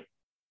Mai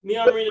Mi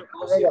Amrin.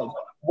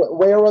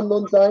 Where on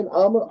Nun Zayin?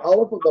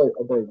 Aleph or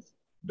Beis?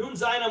 Nun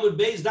Zayin Amud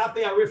Beis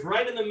Dape Arif,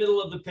 right in the middle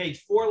of the page.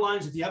 4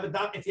 lines. If you have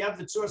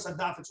the Tzuras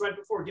Hadaf, it's right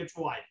before it gets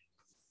wide.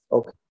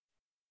 Okay.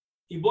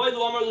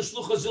 Iboilu Amar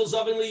L'Shlucha Zil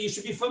Zavin Li. You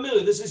should be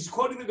familiar. This is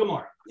quoting the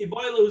Gemara.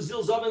 Iboilu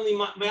Zil Zavin Li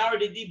Me'ara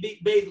Didi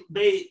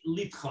Be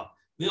Litcha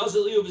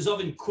V'Azaliu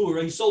V'Zavin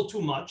Kura. He sold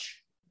too much.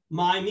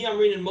 My mi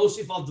amrin and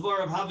Mosif al dvar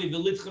of Havi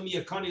velitcha mi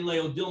akani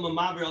leo dilma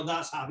maver al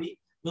das Havi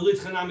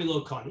velitcha nami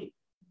lo kani.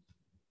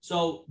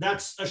 So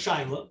that's a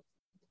shaila.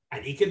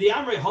 And ikadi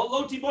amri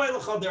haloti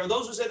boilecha. There are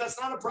those who say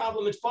that's not a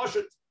problem. It's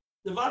pashut.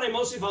 The vade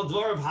Mosif al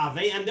dvar of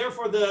Havi, and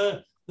therefore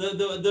the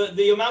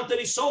amount that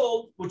he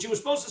sold, which he was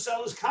supposed to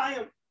sell, is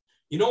kayim.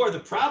 You know where the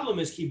problem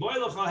is? Ki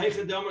boilecha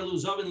hechad amar lu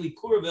zavin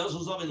likura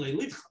ve'elzol zavin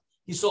leilitcha.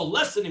 He sold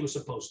less than he was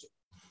supposed to.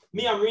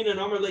 Mi amrin and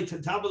amar le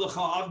tatabelecha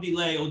avdi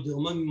le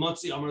odilma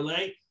matzi amar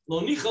le. Lo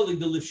nichali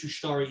delifshu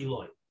shtari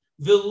Eloi.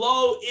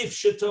 Velo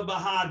ifshita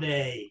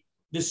bahade.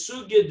 The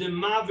sugya de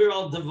mavir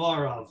al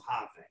davarav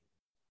have.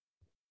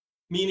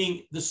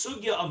 Meaning the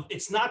sugya of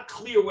it's not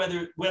clear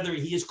whether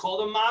he is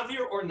called a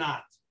mavir or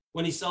not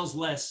when he sells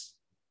less.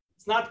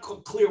 It's not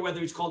clear whether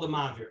he's called a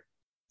mavir.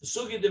 The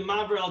sugya de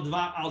mavir al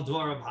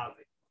davarav have.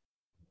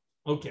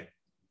 Okay.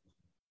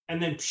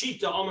 And then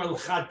pshita amar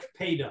lachad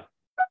kpeda.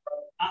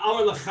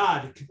 Amar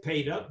lachad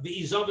kpeda.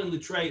 V'izavin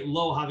litrei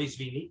lo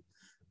havisvini.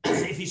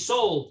 If he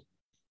sold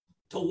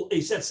to,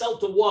 he said sell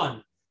to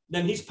 1,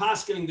 then he's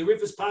paskening, the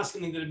Rif is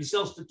paskening that if he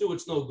sells to 2,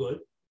 it's no good.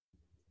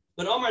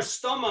 But Amar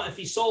Stoma, if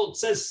he sold,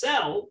 says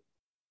sell,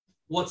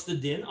 what's the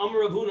din?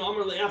 Amar Ravuna,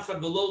 Amar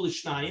le'achad v'lo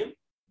l'shnayim.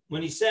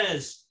 When he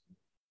says,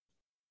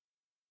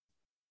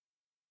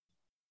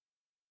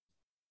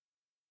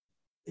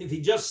 if he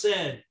just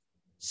said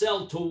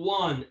sell to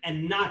 1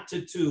 and not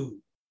to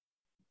 2,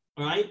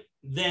 all right,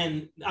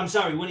 then, I'm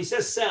sorry, when he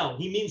says sell,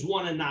 he means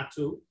 1 and not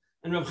 2.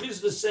 And Rav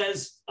Chizda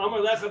says,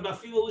 Amar lecha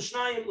bafilu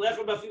l'shnayim,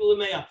 lecha bafilu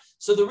l'meya.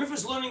 So the Rif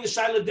is learning the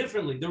Shaila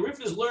differently. The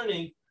Rif is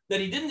learning that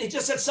he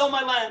just said sell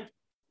my land.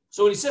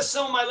 So when he says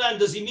sell my land,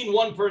 does he mean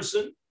 1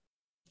 person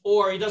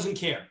or he doesn't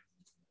care?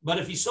 But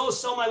if he says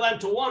sell my land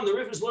to 1, the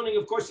Rif is learning,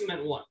 of course he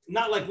meant 1.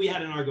 Not like we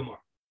had in our Gemara.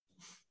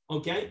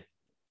 Okay?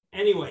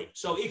 Anyway,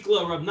 so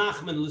Ikla Rav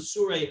Nachman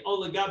l'surei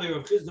olagabe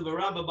Rav Chizda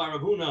v'Rabba bar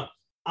Rav Huna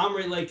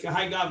Amri leik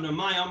hai gavna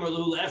mai Amar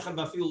lu lecha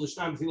bafilu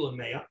l'shnayim bafilu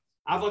l'meya.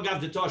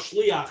 Avagav d'to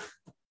shliach.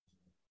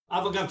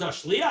 Avagav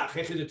tashliach,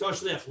 hechid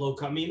tashliach lo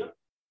kamina.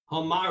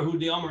 Hamar hu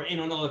de amar ein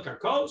on all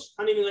karkos.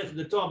 Hanim lech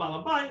de to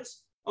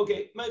balabayas.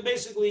 Okay,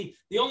 basically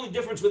the only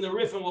difference with the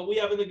Rif and what we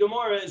have in the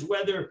Gemara is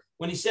whether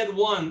when he said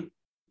 1,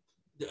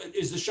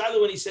 is the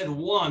Shiloh when he said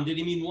 1, did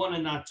he mean 1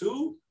 and not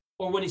 2?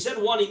 Or when he said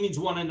 1, he means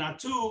 1 and not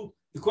 2.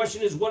 The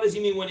question is, what does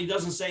he mean when he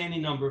doesn't say any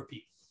number of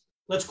people?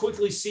 Let's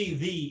quickly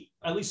see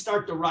at least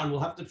start the Ran. We'll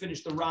have to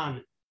finish the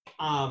Ran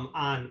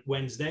on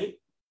Wednesday.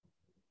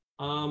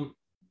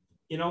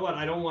 You know what?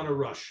 I don't want to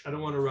rush. I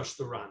don't want to rush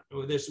the Ran.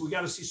 We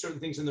got to see certain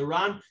things in the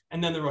Ran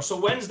and then the Rosh. So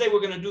Wednesday, we're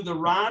going to do the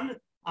Ran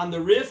on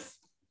the Rif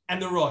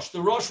and the Rosh.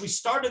 The Rosh, we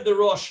started the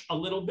Rosh a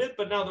little bit,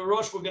 but now the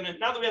Rosh, now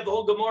that we have the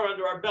whole Gemara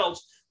under our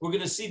belts, we're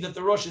going to see that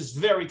the Rosh is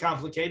very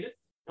complicated,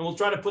 and we'll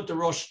try to put the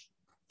Rosh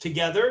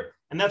together,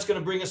 and that's going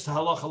to bring us to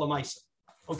Halacha L'Maisa.